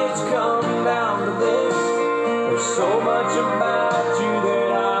sorry it's come down to this. There's so much about you that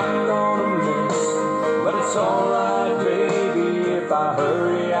I'm gonna miss. But it's alright, baby, if I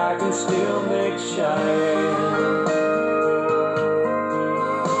hurry, I can still make Cheyenne.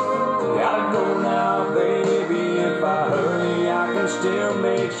 If I hurry, I can still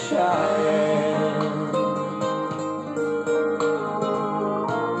make Cheyenne.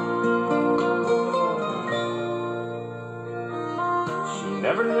 She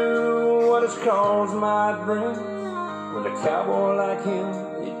never knew what his calls might bring. With a cowboy like him,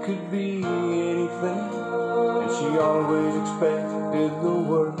 it could be anything. And she always expected the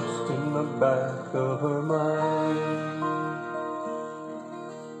worst in the back of her mind.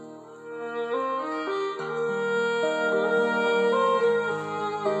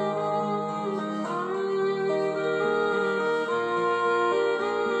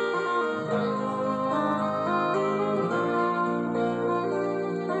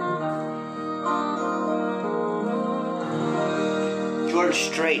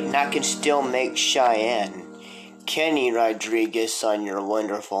 Straight, and I Can Still Make Cheyenne. Kenny Rodriguez on your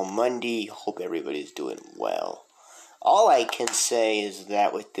wonderful Monday. Hope everybody's doing well. All I can say is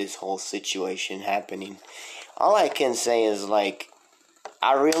that with this whole situation happening, all I can say is, like,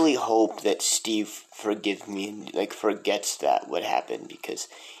 I really hope that Steve forgets that what happened, because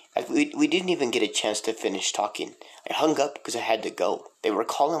Like, we didn't even get a chance to finish talking. I hung up because I had to go. They were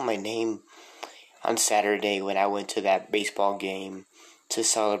calling my name on Saturday when I went to that baseball game to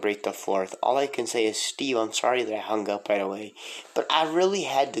celebrate the 4th. All I can say is, Steve, I'm sorry that I hung up right away. But I really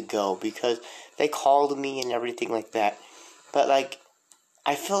had to go because they called me and everything like that. But, like,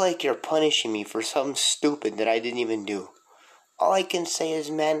 I feel like you're punishing me for something stupid that I didn't even do. All I can say is,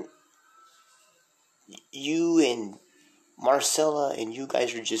 man, you and Marcella and you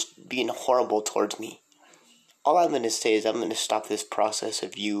guys are just being horrible towards me. All I'm going to say is I'm going to stop this process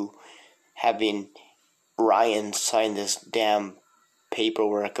of you having Ryan sign this damn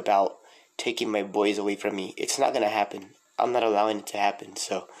paperwork about taking my boys away from me. It's not going to happen. I'm not allowing it to happen.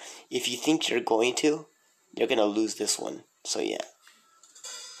 So if you think you're going to, you're going to lose this one. So yeah.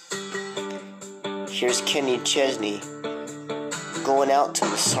 Here's Kenny Chesney going out to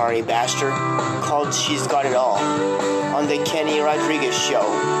the sorry bastard called She's Got It All on the Kenny Rodriguez Show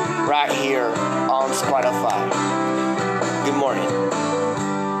right here on Spotify. Good morning.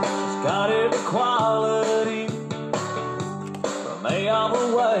 She's got every quality from A all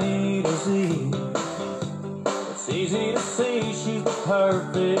the way to Z. It's easy to see she's the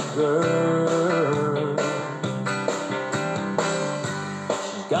perfect girl.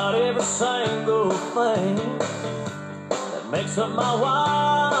 She's got every single thing makes up my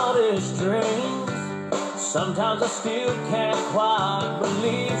wildest dreams. Sometimes I still can't quite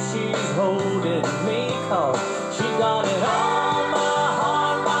believe she's holding me, 'cause she got it all, my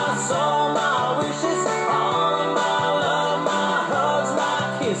heart, my soul, my wishes, all of my love, my hugs, my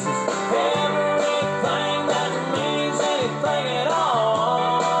kisses, everything that means anything at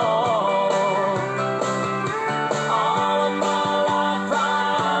all. All of my life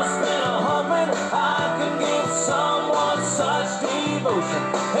I spent hoping I could give someone such devotion.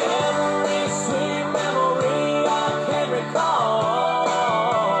 Every sweet memory I can recall.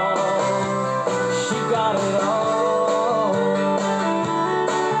 She got it all.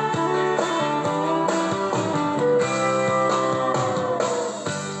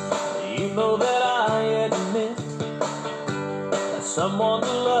 You know that I admit that someone to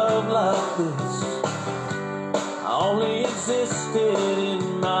love like this only existed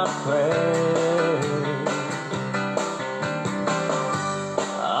in my prayers.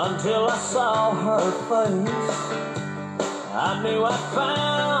 Until I saw her face, I knew I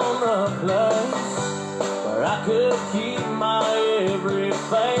found a place where I could keep my every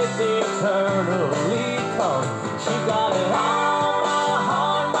faith eternally, 'cause she got it all, my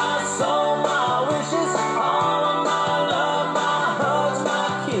heart, my soul, my wishes, all of my love, my hugs, my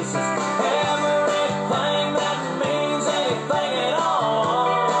kisses, everything that means anything at all.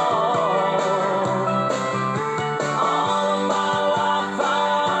 All of my life I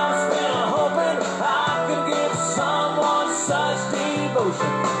spent hoping I could give someone such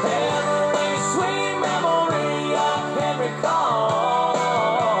devotion. Every sweet memory I can recall.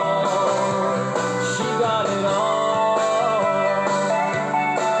 She got it all.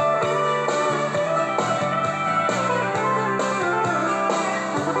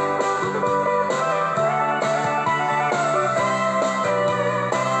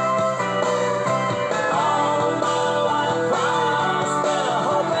 All of my life I spent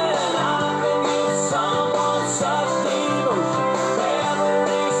hoping I could give someone such devotion.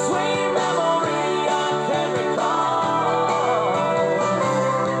 Every sweet memory I can recall.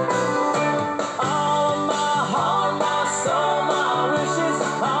 All of my heart, my soul, my wishes,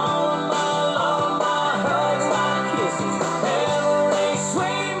 all of my love, my hugs, my kisses, every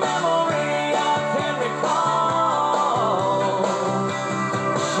sweet memory I can recall.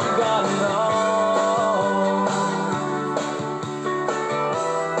 She got it all.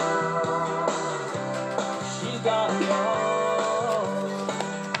 She got it all.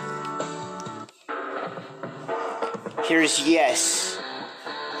 Here's Yes,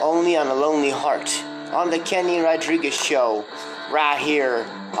 only on a Lonely Heart on the Kenny Rodriguez Show right here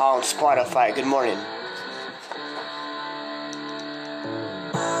on Spotify. Good morning.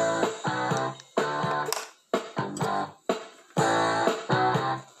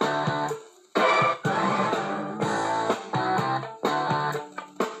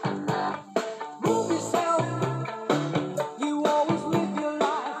 Move yourself. You always live your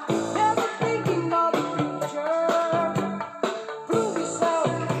life, never thinking of the future. Prove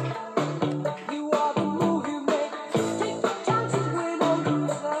yourself. You are the move you make. Take the chances, win or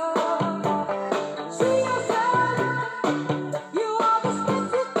lose.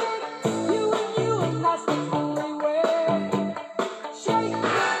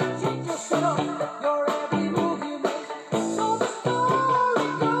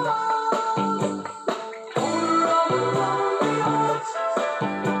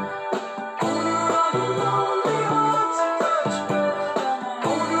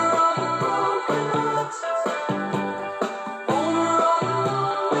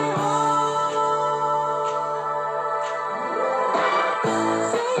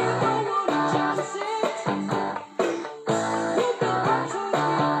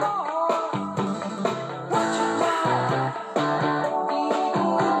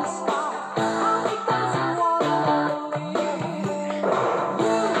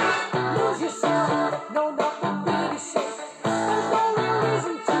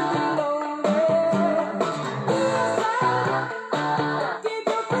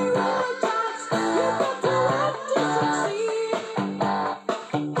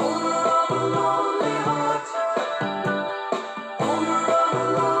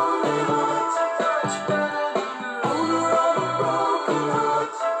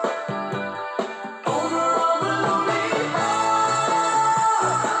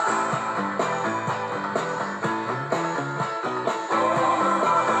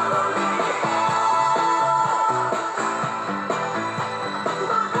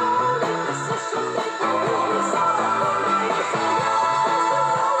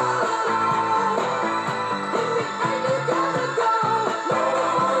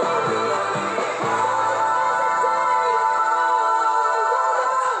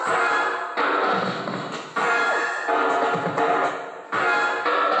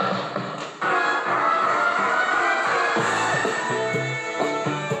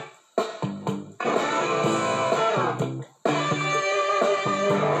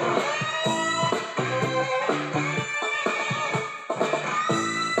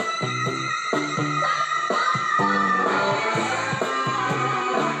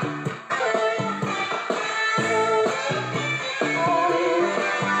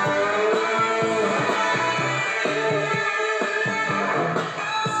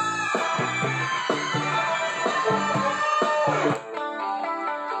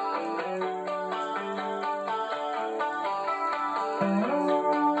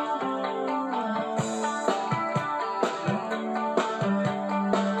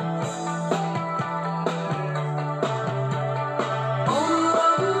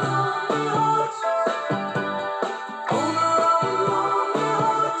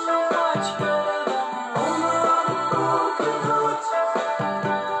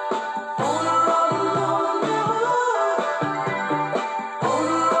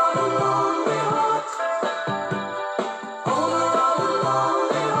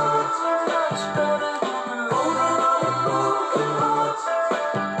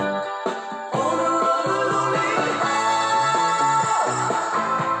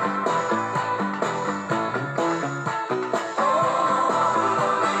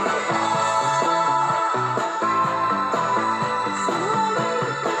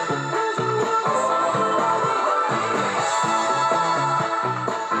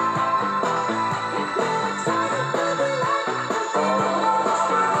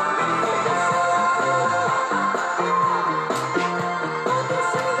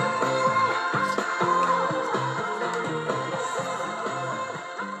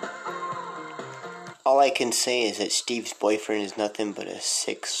 All I can say is that Steve's boyfriend is nothing but a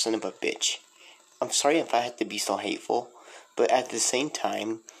sick son of a bitch. I'm sorry if I had to be so hateful, but at the same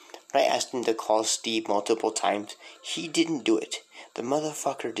time, when I asked him to call Steve multiple times, he didn't do it. The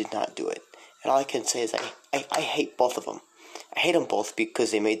motherfucker did not do it. And all I can say is I hate both of them. I hate them both because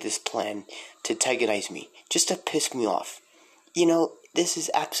they made this plan to antagonize me, just to piss me off. You know, this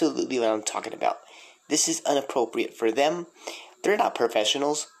is absolutely what I'm talking about. This is inappropriate for them. They're not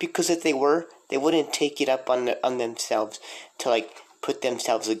professionals, because if they were, they wouldn't take it up on themselves to, put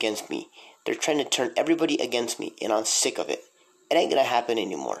themselves against me. They're trying to turn everybody against me, and I'm sick of it. It ain't gonna happen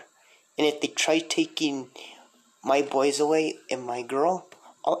anymore. And if they try taking my boys away and my girl,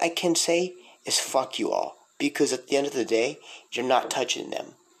 all I can say is fuck you all. Because at the end of the day, you're not touching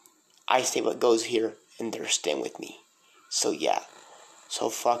them. I say what goes here, and they're staying with me. So yeah. So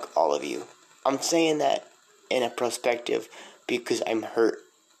fuck all of you. I'm saying that in a perspective because I'm hurt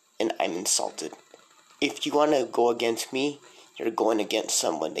and I'm insulted. If you want to go against me, you're going against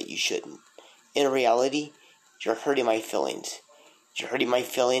someone that you shouldn't. In reality, you're hurting my feelings. You're hurting my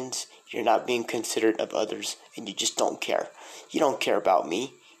feelings, you're not being considerate of others, and you just don't care. You don't care about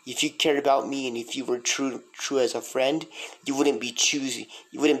me. If you cared about me and if you were true as a friend, you wouldn't be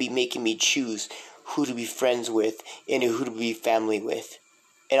making me choose who to be friends with and who to be family with.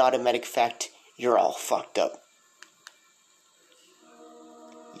 In automatic fact, you're all fucked up.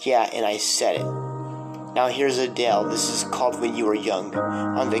 Yeah, and I said it. Now here's Adele. This is called When You Were Young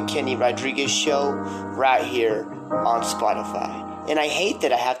on the Kenny Rodriguez Show right here on Spotify. And I hate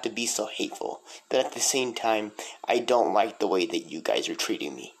that I have to be so hateful, but at the same time, I don't like the way that you guys are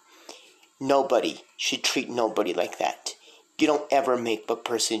treating me. Nobody should treat nobody like that. You don't ever make a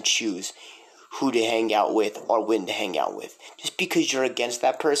person choose who to hang out with or when to hang out with. Just because you're against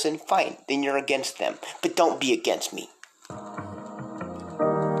that person, fine, then you're against them. But don't be against me.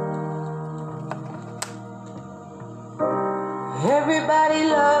 Everybody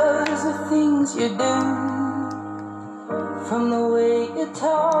loves the things you do. From the way you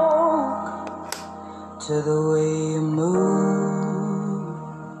talk to the way you move.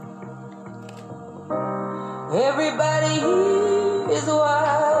 Everybody here is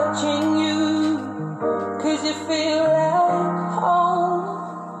watching you, 'cause you feel like home.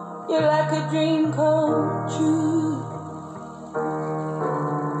 You're like a dream come true.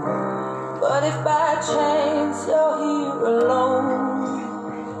 But if by chance you're here alone,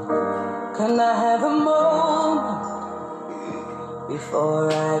 can I have a moment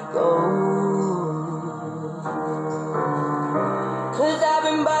before I go? 'Cause I've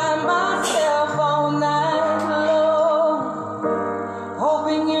been by myself all night long,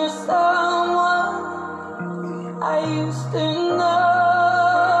 hoping you're someone I used to know.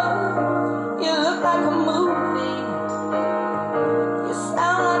 You look like a movie, you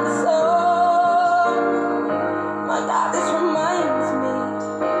sound like a song. My God, this reminds me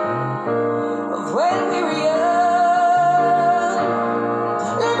of when we were young.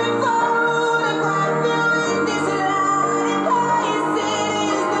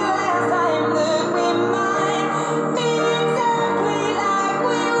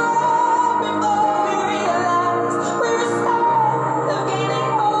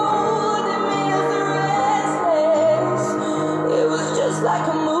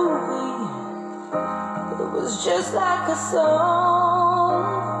 Just like a song.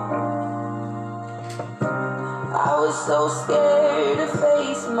 I was so scared to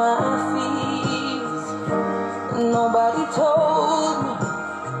face my fears. Nobody told me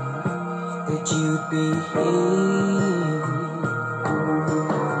that you'd be here.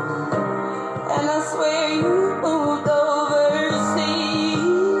 And I swear you moved overseas.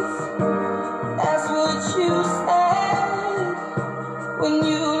 That's what you said when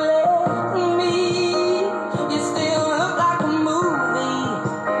you left me. You still look like a movie.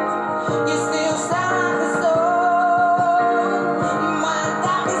 You still sound like a song. My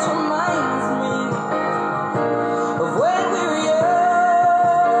God, this reminds me of when we were young.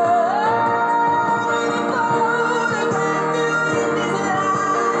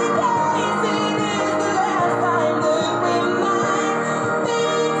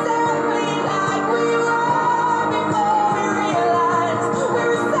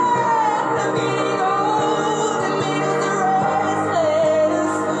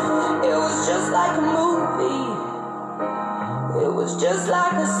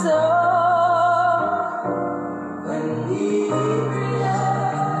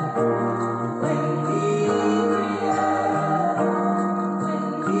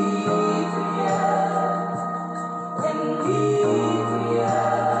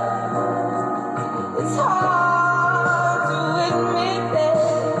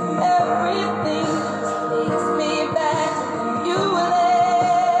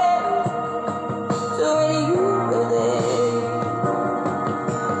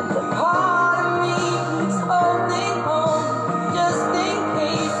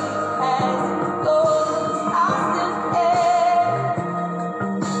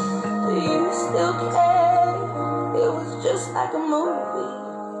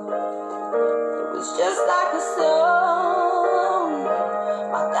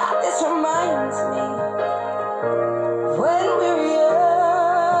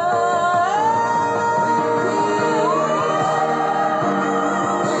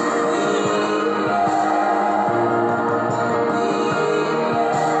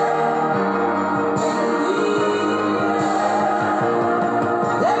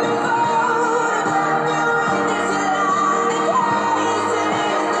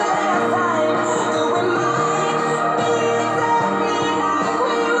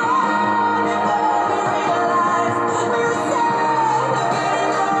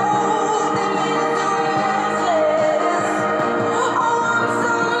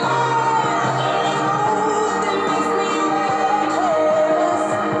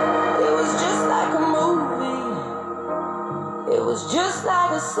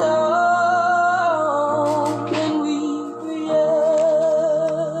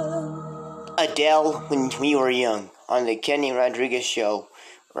 Adele when we were young on the Kenny Rodriguez Show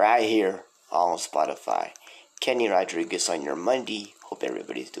right here on Spotify. Kenny Rodriguez on your Monday. Hope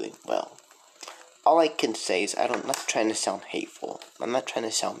everybody's doing well. All I can say is I'm not trying to sound hateful. I'm not trying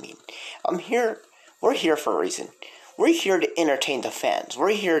to sound mean. We're here for a reason. We're here to entertain the fans.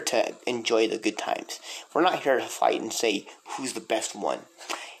 We're here to enjoy the good times. We're not here to fight and say who's the best one.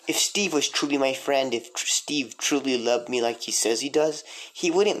 If Steve was truly my friend, if Steve truly loved me like he says he does,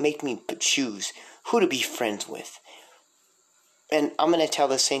 he wouldn't make me choose who to be friends with. And I'm going to tell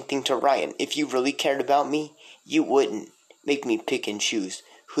the same thing to Ryan. If you really cared about me, you wouldn't make me pick and choose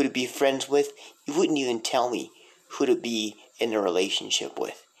who to be friends with. You wouldn't even tell me who to be in a relationship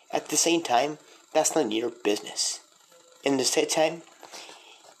with. At the same time, that's none of your business. In the same time,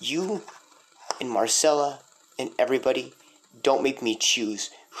 you and Marcella and everybody don't make me choose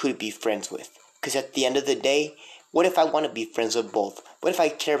who to be friends with. Because at the end of the day, what if I want to be friends with both? What if I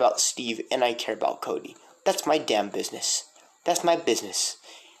care about Steve and I care about Cody? That's my damn business. That's my business.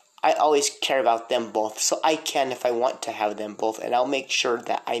 I always care about them both, so I can if I want to have them both, and I'll make sure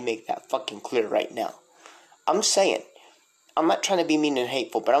that I make that fucking clear right now. I'm saying, I'm not trying to be mean and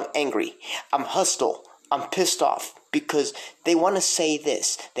hateful, but I'm angry. I'm hostile. I'm pissed off because they want to say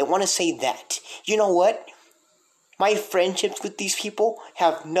this. They want to say that. You know what? My friendships with these people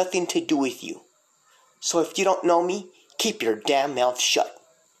have nothing to do with you. So if you don't know me, keep your damn mouth shut.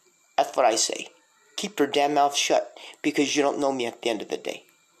 That's what I say. Keep your damn mouth shut because you don't know me at the end of the day.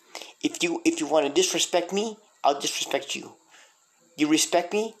 If you want to disrespect me, I'll disrespect you. You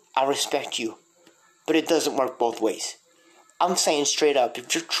respect me, I'll respect you. But it doesn't work both ways. I'm saying straight up,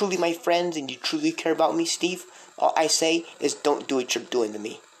 if you're truly my friends and you truly care about me, Steve, all I say is don't do what you're doing to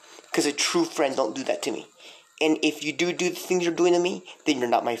me. Because a true friend don't do that to me. And if you do the things you're doing to me, then you're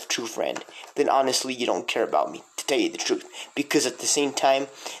not my true friend. Then honestly, you don't care about me, to tell you the truth. Because at the same time,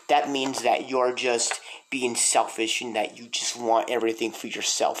 that means that you're just being selfish and that you just want everything for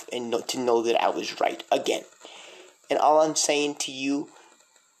yourself and to know that I was right again. And all I'm saying to you,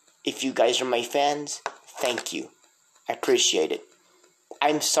 if you guys are my fans, thank you. I appreciate it.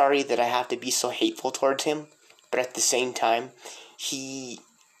 I'm sorry that I have to be so hateful towards him, but at the same time, he's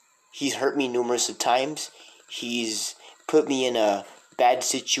hurt me numerous of times. He's put me in a bad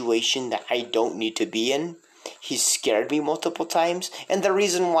situation that I don't need to be in. He's scared me multiple times. And the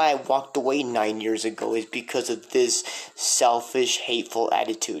reason why I walked away 9 years ago is because of this selfish, hateful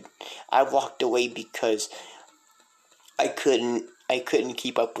attitude. I walked away because I couldn't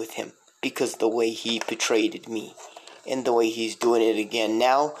keep up with him because of the way he portrayed me. And the way he's doing it again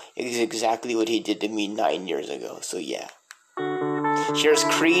now is exactly what he did to me 9 years ago. So yeah. Here's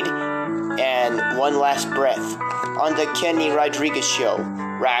Creed and One Last Breath on the Kenny Rodriguez Show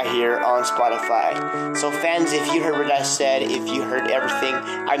right here on Spotify. So fans, if you heard what I said, if you heard everything,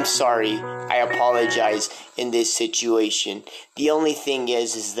 I'm sorry. I apologize in this situation. The only thing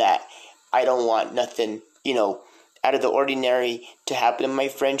is that I don't want nothing, out of the ordinary to happen in my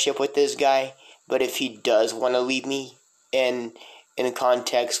friendship with this guy. But if he does want to leave me in a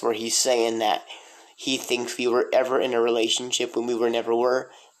context where he's saying that he thinks we were ever in a relationship when we never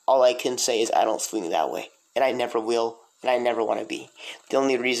were, all I can say is I don't swing that way. And I never will, and I never want to be. The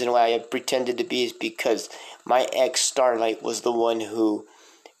only reason why I pretended to be is because my ex Starlight was the one who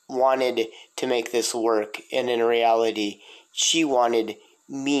wanted to make this work. And in reality, she wanted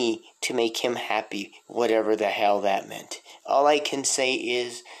me to make him happy, whatever the hell that meant. All I can say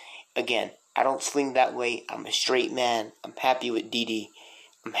is, again, I don't swing that way. I'm a straight man. I'm happy with Dee Dee.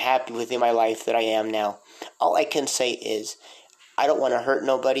 I'm happy within my life that I am now. All I can say is, I don't want to hurt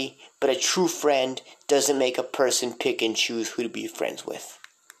nobody, but a true friend doesn't make a person pick and choose who to be friends with.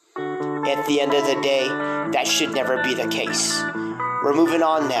 At the end of the day, that should never be the case. We're moving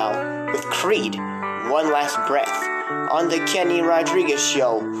on now with Creed, One Last Breath, on the Kenny Rodriguez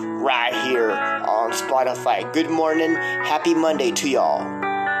Show, right here on Spotify. Good morning, happy Monday to y'all.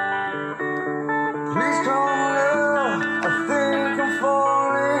 Please come now, I think I'm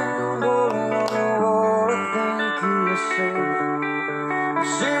falling. Oh, I think you're safe. You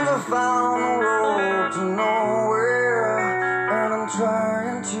seem to found the road to nowhere, and I'm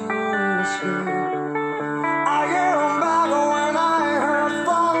trying to escape. I get on back when I heard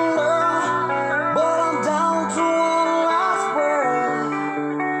thunder, but I'm down to one last breath.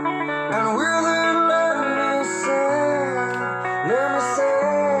 And will it let me say,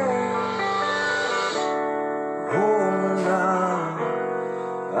 hold me now.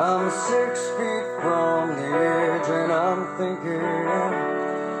 I'm 6 feet from the edge, and I'm thinking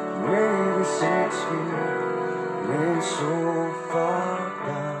maybe 6 feet ain't so far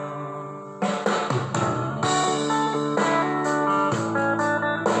down.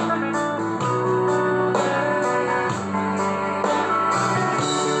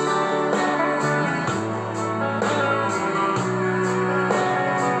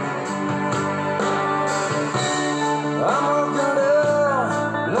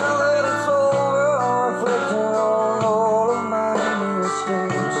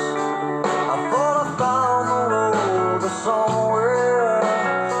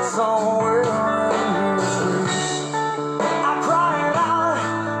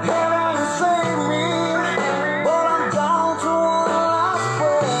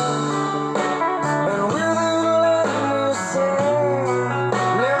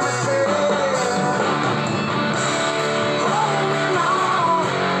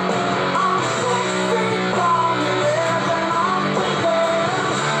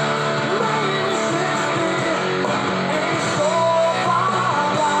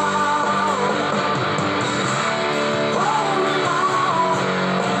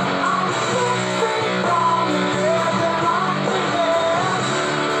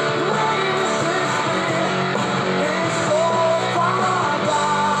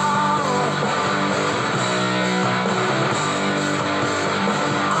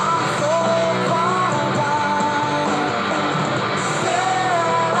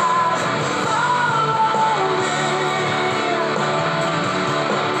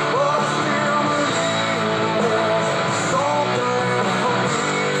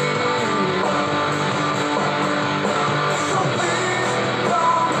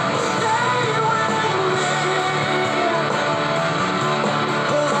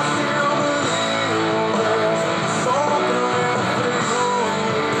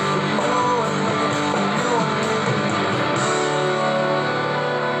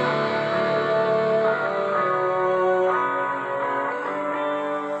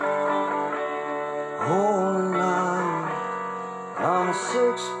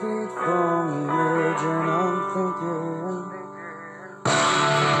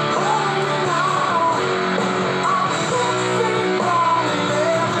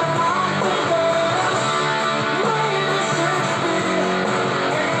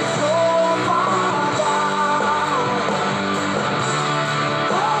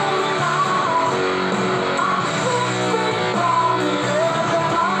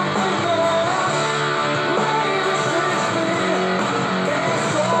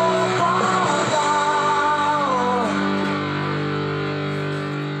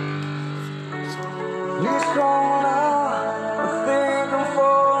 He's gone out, I think I'm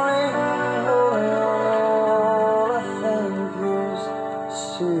falling. All I think is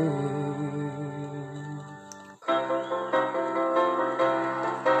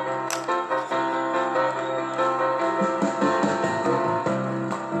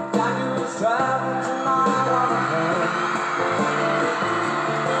Daniel's traveling tonight on a plane.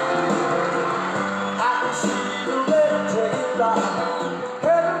 I can see the red tail light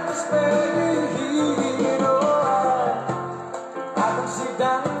heading for Spain. I can see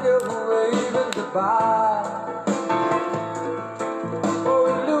Daniel waving goodbye. Oh,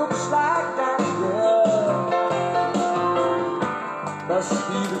 it looks like Daniel must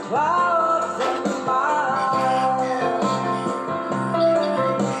be the clouds in my eyes.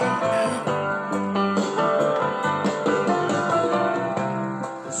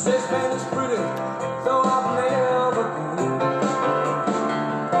 He says, man, it's pretty, though I've never been.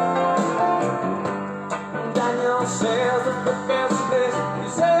 Daniel says it's the best place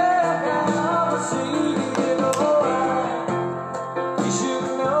he's ever seen. Oh, he should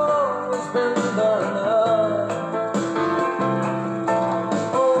know he's been there enough.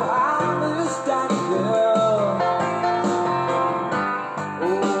 Oh, I miss Daniel.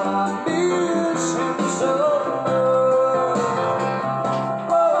 Oh, I miss him so much.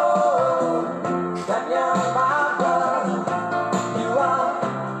 Oh, Daniel, my brother, you are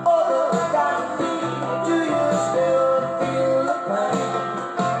older than me. Do you still feel the pain?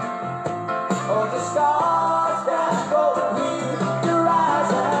 Oh, the stars that go here, your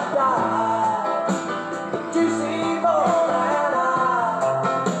eyes have died. But you see more than I.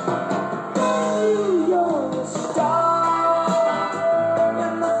 You're the star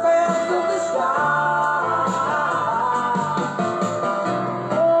in the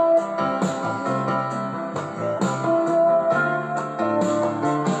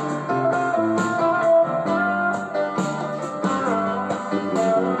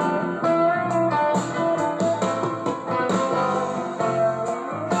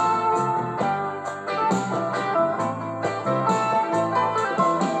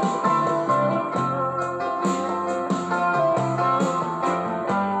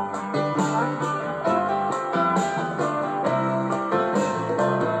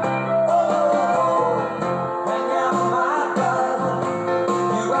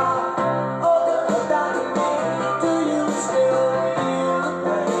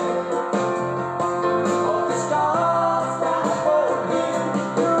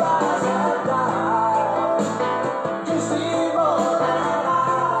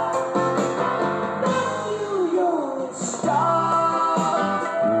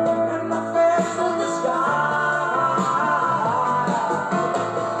face of the sky.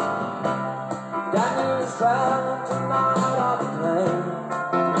 Daniel's traveling tonight on a plane.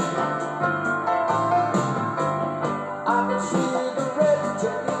 I can see the red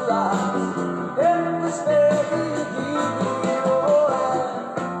tail lights in the Spain.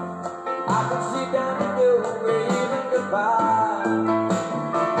 I can see Daniel waving goodbye.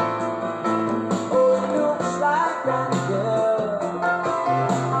 Oh, it looks like Daniel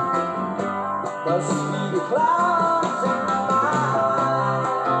must be the clouds in my eyes.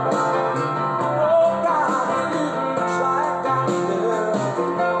 Oh God, it looks like Daniel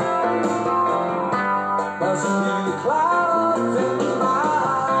must be the clouds in my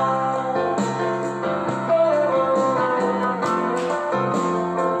eyes.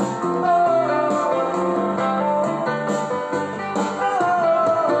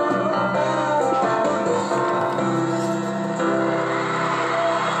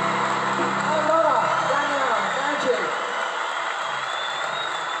 Daniel, thank you.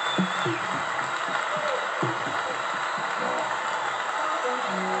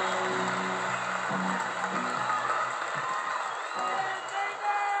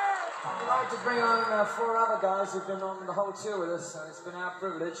 I'd like to bring on 4 other guys who've been on the whole tour with us, and it's been our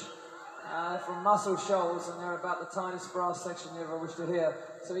privilege. From Muscle Shoals, and they're about the tiniest brass section you ever wish to hear.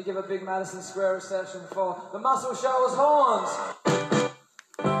 So we give a big Madison Square reception for the Muscle Shoals horns.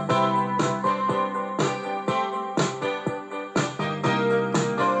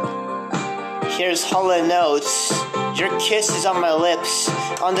 Here's Hall & Oates. Your kiss is on my lips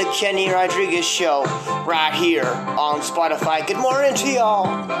on the Kenny Rodriguez Show right here on Spotify. Good morning to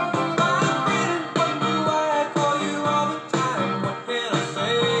y'all.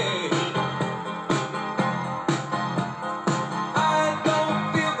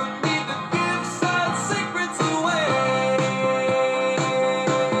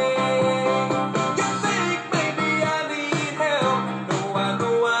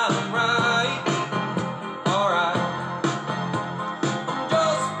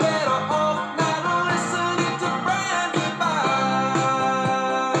 Just better off now.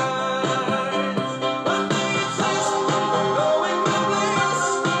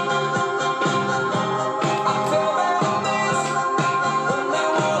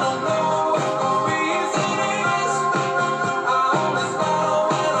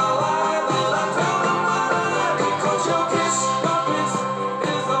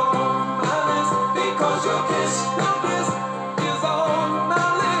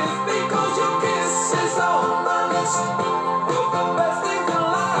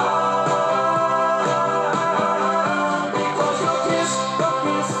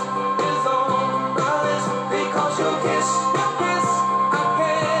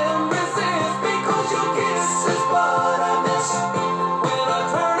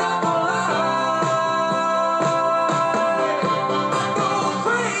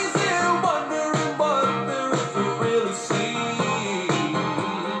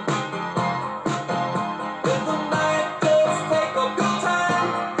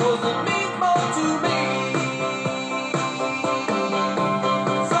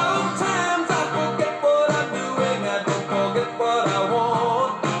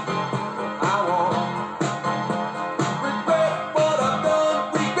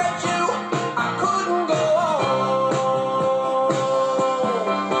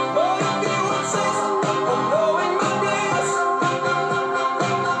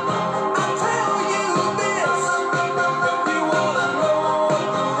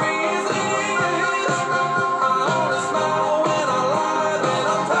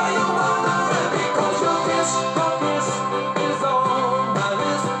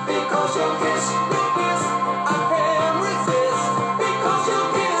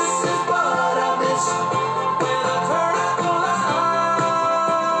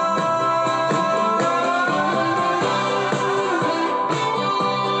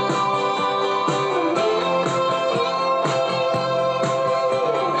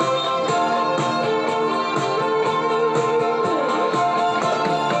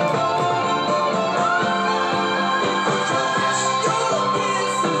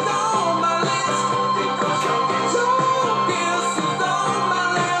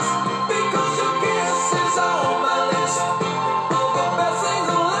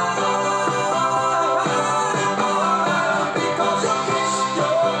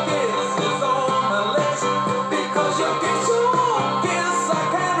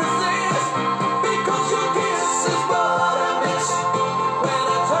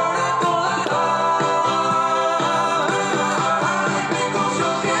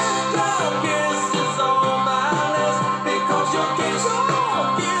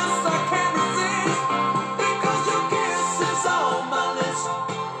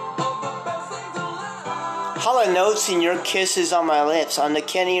 notes and your kisses on my lips on the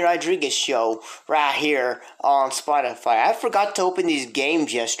Kenny Rodriguez Show right here on Spotify. I forgot to open these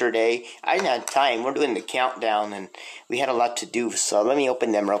games yesterday. I didn't have time. We're doing the countdown and we had a lot to do, so let me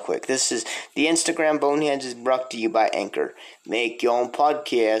open them real quick. This is the Instagram Boneheads is brought to you by Anchor. Make your own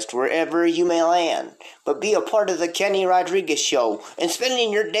podcast wherever you may land, but be a part of the Kenny Rodriguez Show and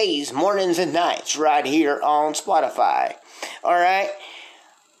spending your days, mornings, and nights right here on Spotify. Alright?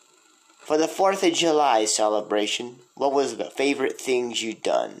 For the 4th of July celebration, what was the favorite things you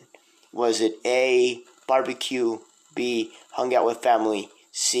done? Was it A, barbecue, B, hung out with family,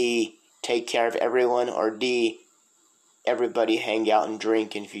 C, take care of everyone, or D, everybody hang out and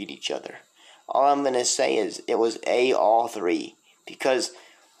drink and feed each other? All I'm going to say is it was A, all three, because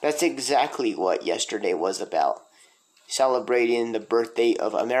that's exactly what yesterday was about. Celebrating the birthday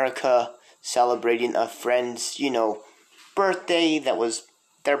of America, celebrating a friend's, birthday that was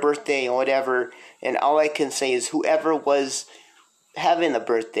their birthday or whatever, and all I can say is whoever was having a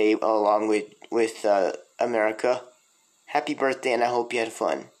birthday along with America, happy birthday, and I hope you had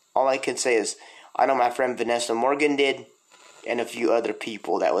fun. All I can say is I know my friend Vanessa Morgan did, and a few other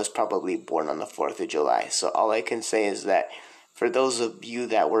people that was probably born on the 4th of July. So all I can say is that for those of you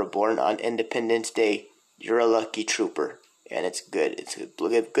that were born on Independence Day, you're a lucky trooper, and it's good. It's a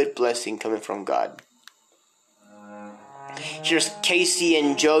good blessing coming from God. Here's Casey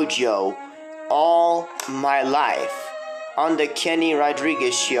and JoJo, All My Life, on the Kenny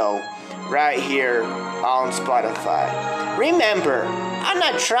Rodriguez Show, right here on Spotify. Remember, I'm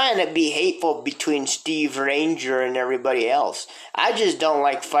not trying to be hateful between Steve Ranger and everybody else. I just don't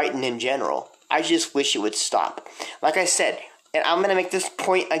like fighting in general. I just wish it would stop. Like I said, and I'm going to make this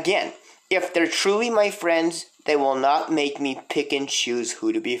point again. If they're truly my friends, they will not make me pick and choose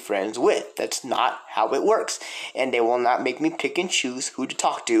who to be friends with. That's not how it works. And they will not make me pick and choose who to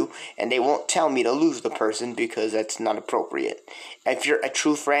talk to. And they won't tell me to lose the person because that's not appropriate. If you're a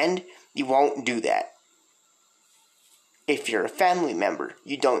true friend, you won't do that. If you're a family member,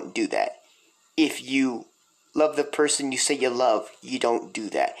 you don't do that. If you love the person you say you love, you don't do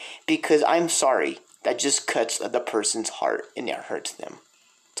that. Because I'm sorry, that just cuts the person's heart and it hurts them.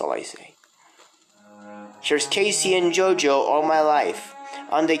 That's all I say. Here's Casey and JoJo, All My Life,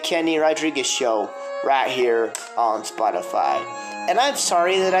 on the Kenny Rodriguez Show, right here on Spotify. And I'm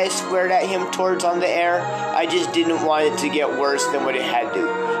sorry that I sweared at him towards on the air. I just didn't want it to get worse than what it had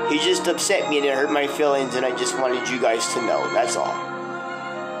to. He just upset me and it hurt my feelings, and I just wanted you guys to know, that's all.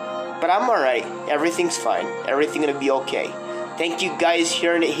 But I'm alright. Everything's fine. Everything's gonna be okay. Thank you guys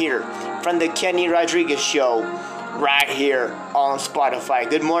hearing it here from the Kenny Rodriguez Show, right here on Spotify.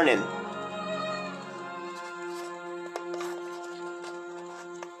 Good morning.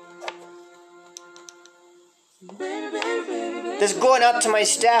 This is going out to my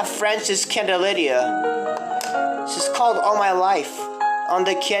staff, Francis Candelaria. This is called All My Life on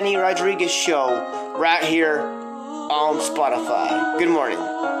the Kenny Rodriguez Show, right here on Spotify. Good morning.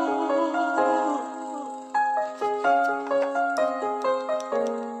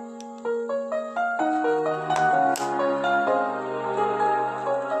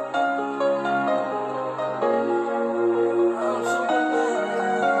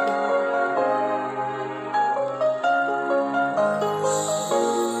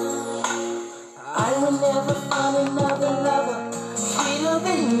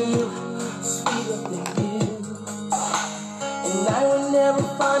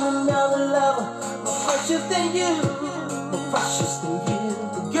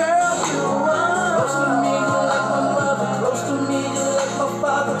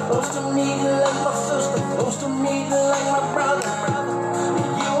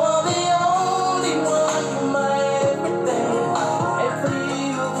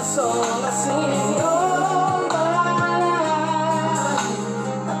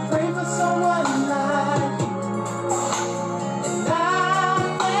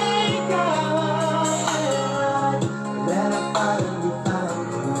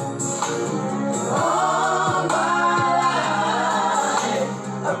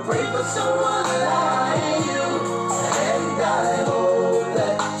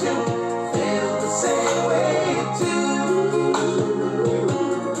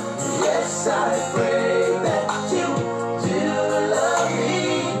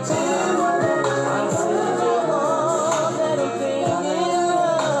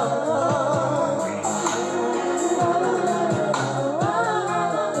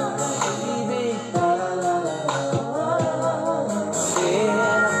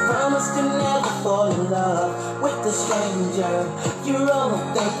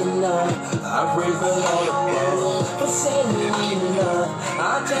 I pray for all the people for sending me love. I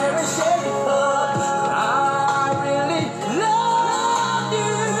cherish every thought.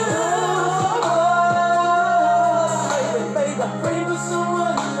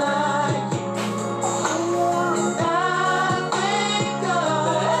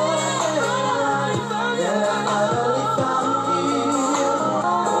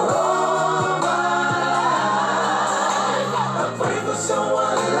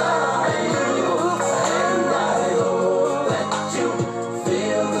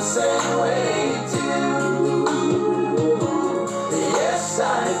 Yes,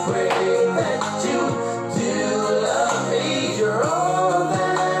 I pray that you do love me. You're all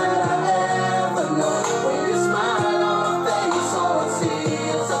that I ever know. When you smile on my face, all I see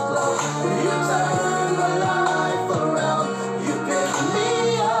is a glow. When you turn my life around, you pick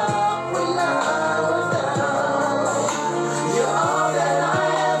me up when I was down. You're all that I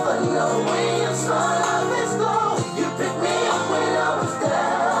ever know. When you smile on my face, glow. You pick me up when I was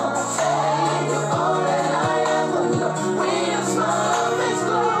down. Hey, you're all that I ever know. When you smile on my face,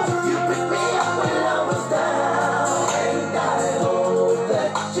 glow. You pick me up when I was down. And I hope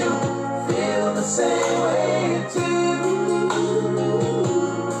that you feel the same way too.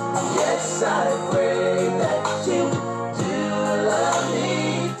 Yes, I pray that you do love me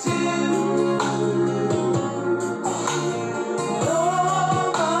too. All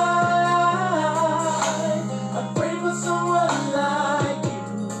my life, I pray for someone like you.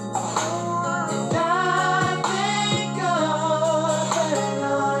 And I thank God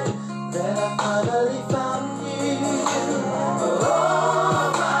that I finally found you. All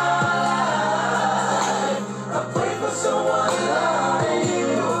my life, I pray for someone like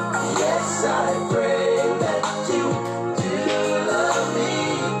you. Yes, I pray that you do love me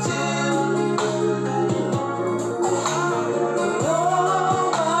too.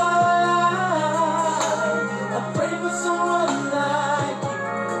 All my life, I pray for someone like you.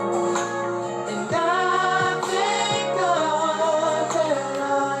 And I thank God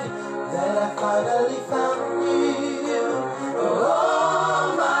that I finally found you. All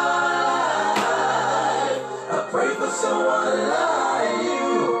my life, I pray for someone like you.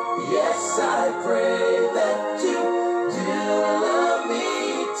 Yes, I pray that you do love me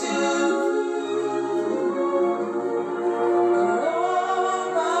too. All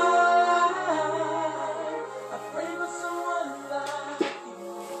my life, I pray for someone like you.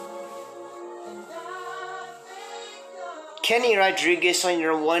 And I thank God. Kenny Rodriguez on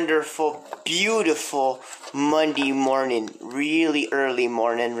your wonderful, beautiful Monday morning. Really early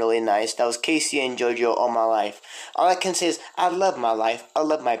morning, really nice. That was Casey and JoJo All My Life. All I can say is, I love my life. I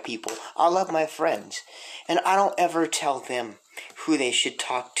love my people. I love my friends. And I don't ever tell them who they should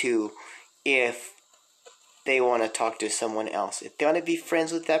talk to if they want to talk to someone else. If they want to be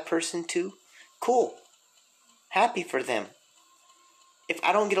friends with that person too, cool. Happy for them. If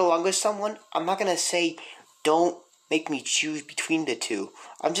I don't get along with someone, I'm not going to say, don't make me choose between the two.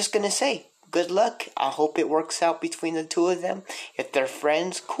 I'm just going to say, good luck. I hope it works out between the two of them. If they're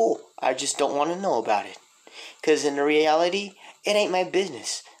friends, cool. I just don't want to know about it. Because in reality, it ain't my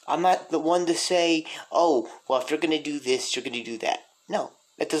business. I'm not the one to say, oh, well, if you're going to do this, you're going to do that. No,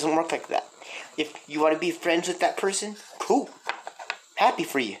 it doesn't work like that. If you want to be friends with that person, cool. Happy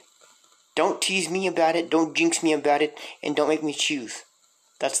for you. Don't tease me about it. Don't jinx me about it. And don't make me choose.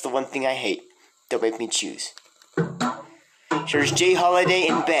 That's the one thing I hate. Don't make me choose. Here's Jay Holiday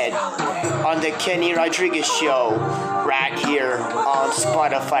in bed on the Kenny Rodriguez Show right here on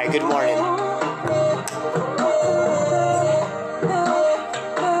Spotify. Good morning.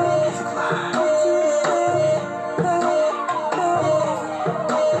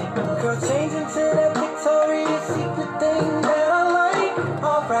 Girl, change into that Victoria's Secret thing that I like.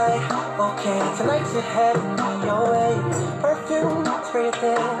 Alright, okay, tonight you're having me your way. Perfume, spray it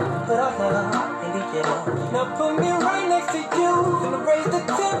there, put our love in the air. Now put me right next to you, gonna raise the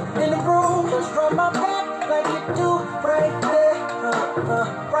temp in the room. Just rub my back like you do, right there,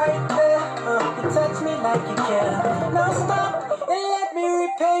 right there. You touch me like you care. Now stop and let me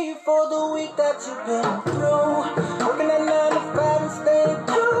repay you for the week that you've been through. Working at 9 to 5 and staying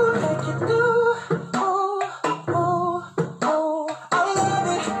true like you do. Oh, oh, oh. I love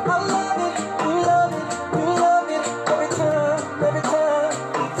it, you love it, you love it. Every time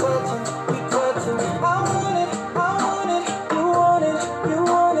we touching. I want it, you want it, you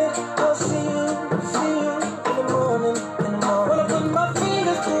want it. I'll see you in the morning. Wanna put my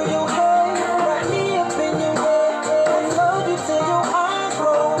fingers through your hair, right me up in your head, and love you till your arms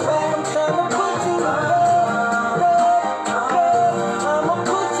roll back. I'm trying to put you to bed. I'ma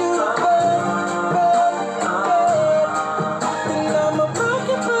put you to bed. Then I'ma rock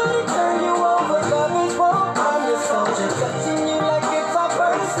your body, turn you over, love is wrong. I'm your soldier, touching you like it's our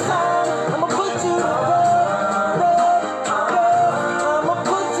first time. I'ma put you to bed. I'ma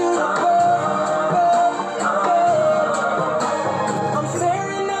put you to bed. I'm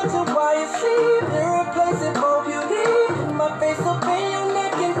staring at you while you sleep, irreplaceable beauty. My face up in your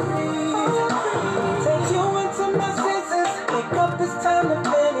neck and freeze. Take you into my senses. Wake up, it's time to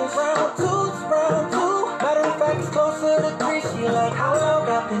finish. Round two. Matter of fact, it's closer to 3. She like how long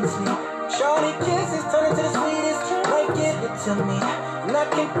I've been asleep. Shorty kisses turn into the sweetest. Like give it to me, and I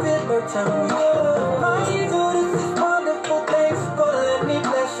can feel her tongue. My angel, this is wonderful. Thanks for letting me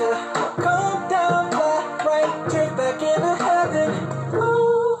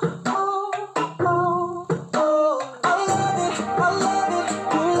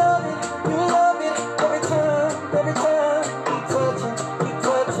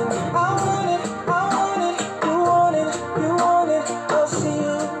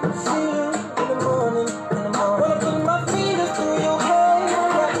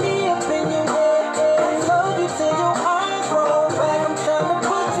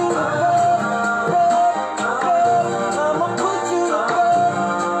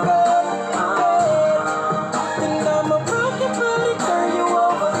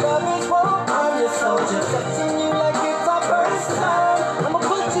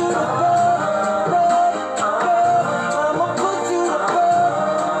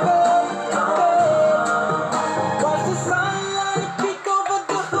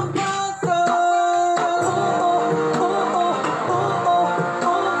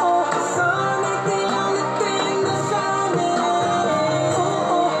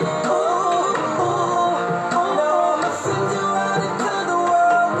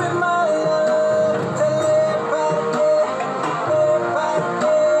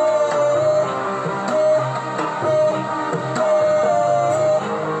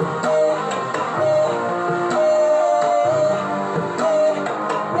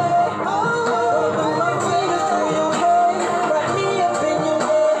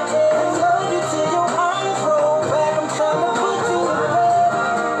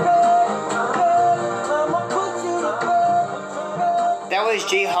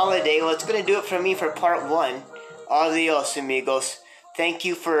from me for part 1. Adios, amigos. Thank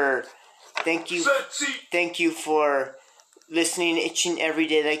you for listening each and every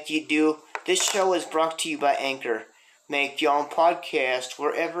day like you do. This show is brought to you by Anchor. Make your own podcast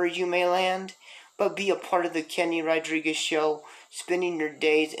wherever you may land, but be a part of the Kenny Rodriguez Show, spending your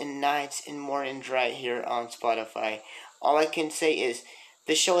days and nights and mornings right here on Spotify. All I can say is,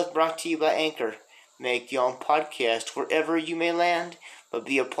 this show is brought to you by Anchor. Make your own podcast wherever you may land, but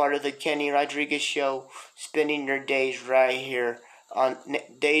be a part of the Kenny Rodriguez Show, spending your days right here on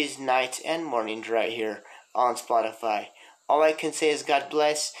days, nights, and mornings right here on Spotify. All I can say is God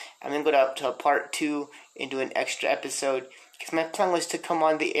bless. I'm going to go up to part 2 and do an extra episode, because my plan was to come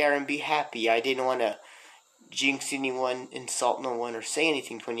on the air and be happy. I didn't want to jinx anyone, insult no one, or say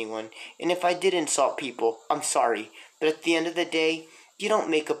anything to anyone. And if I did insult people, I'm sorry. But at the end of the day, you don't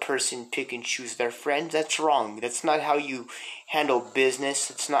make a person pick and choose their friends. That's wrong. That's not how you handle business.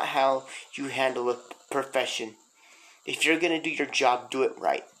 That's not how you handle a profession. If you're going to do your job, do it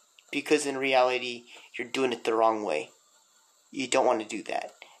right. Because in reality, you're doing it the wrong way. You don't want to do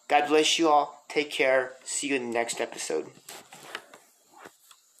that. God bless you all. Take care. See you in the next episode.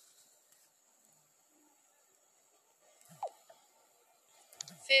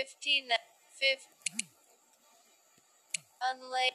 50. Unlabeled.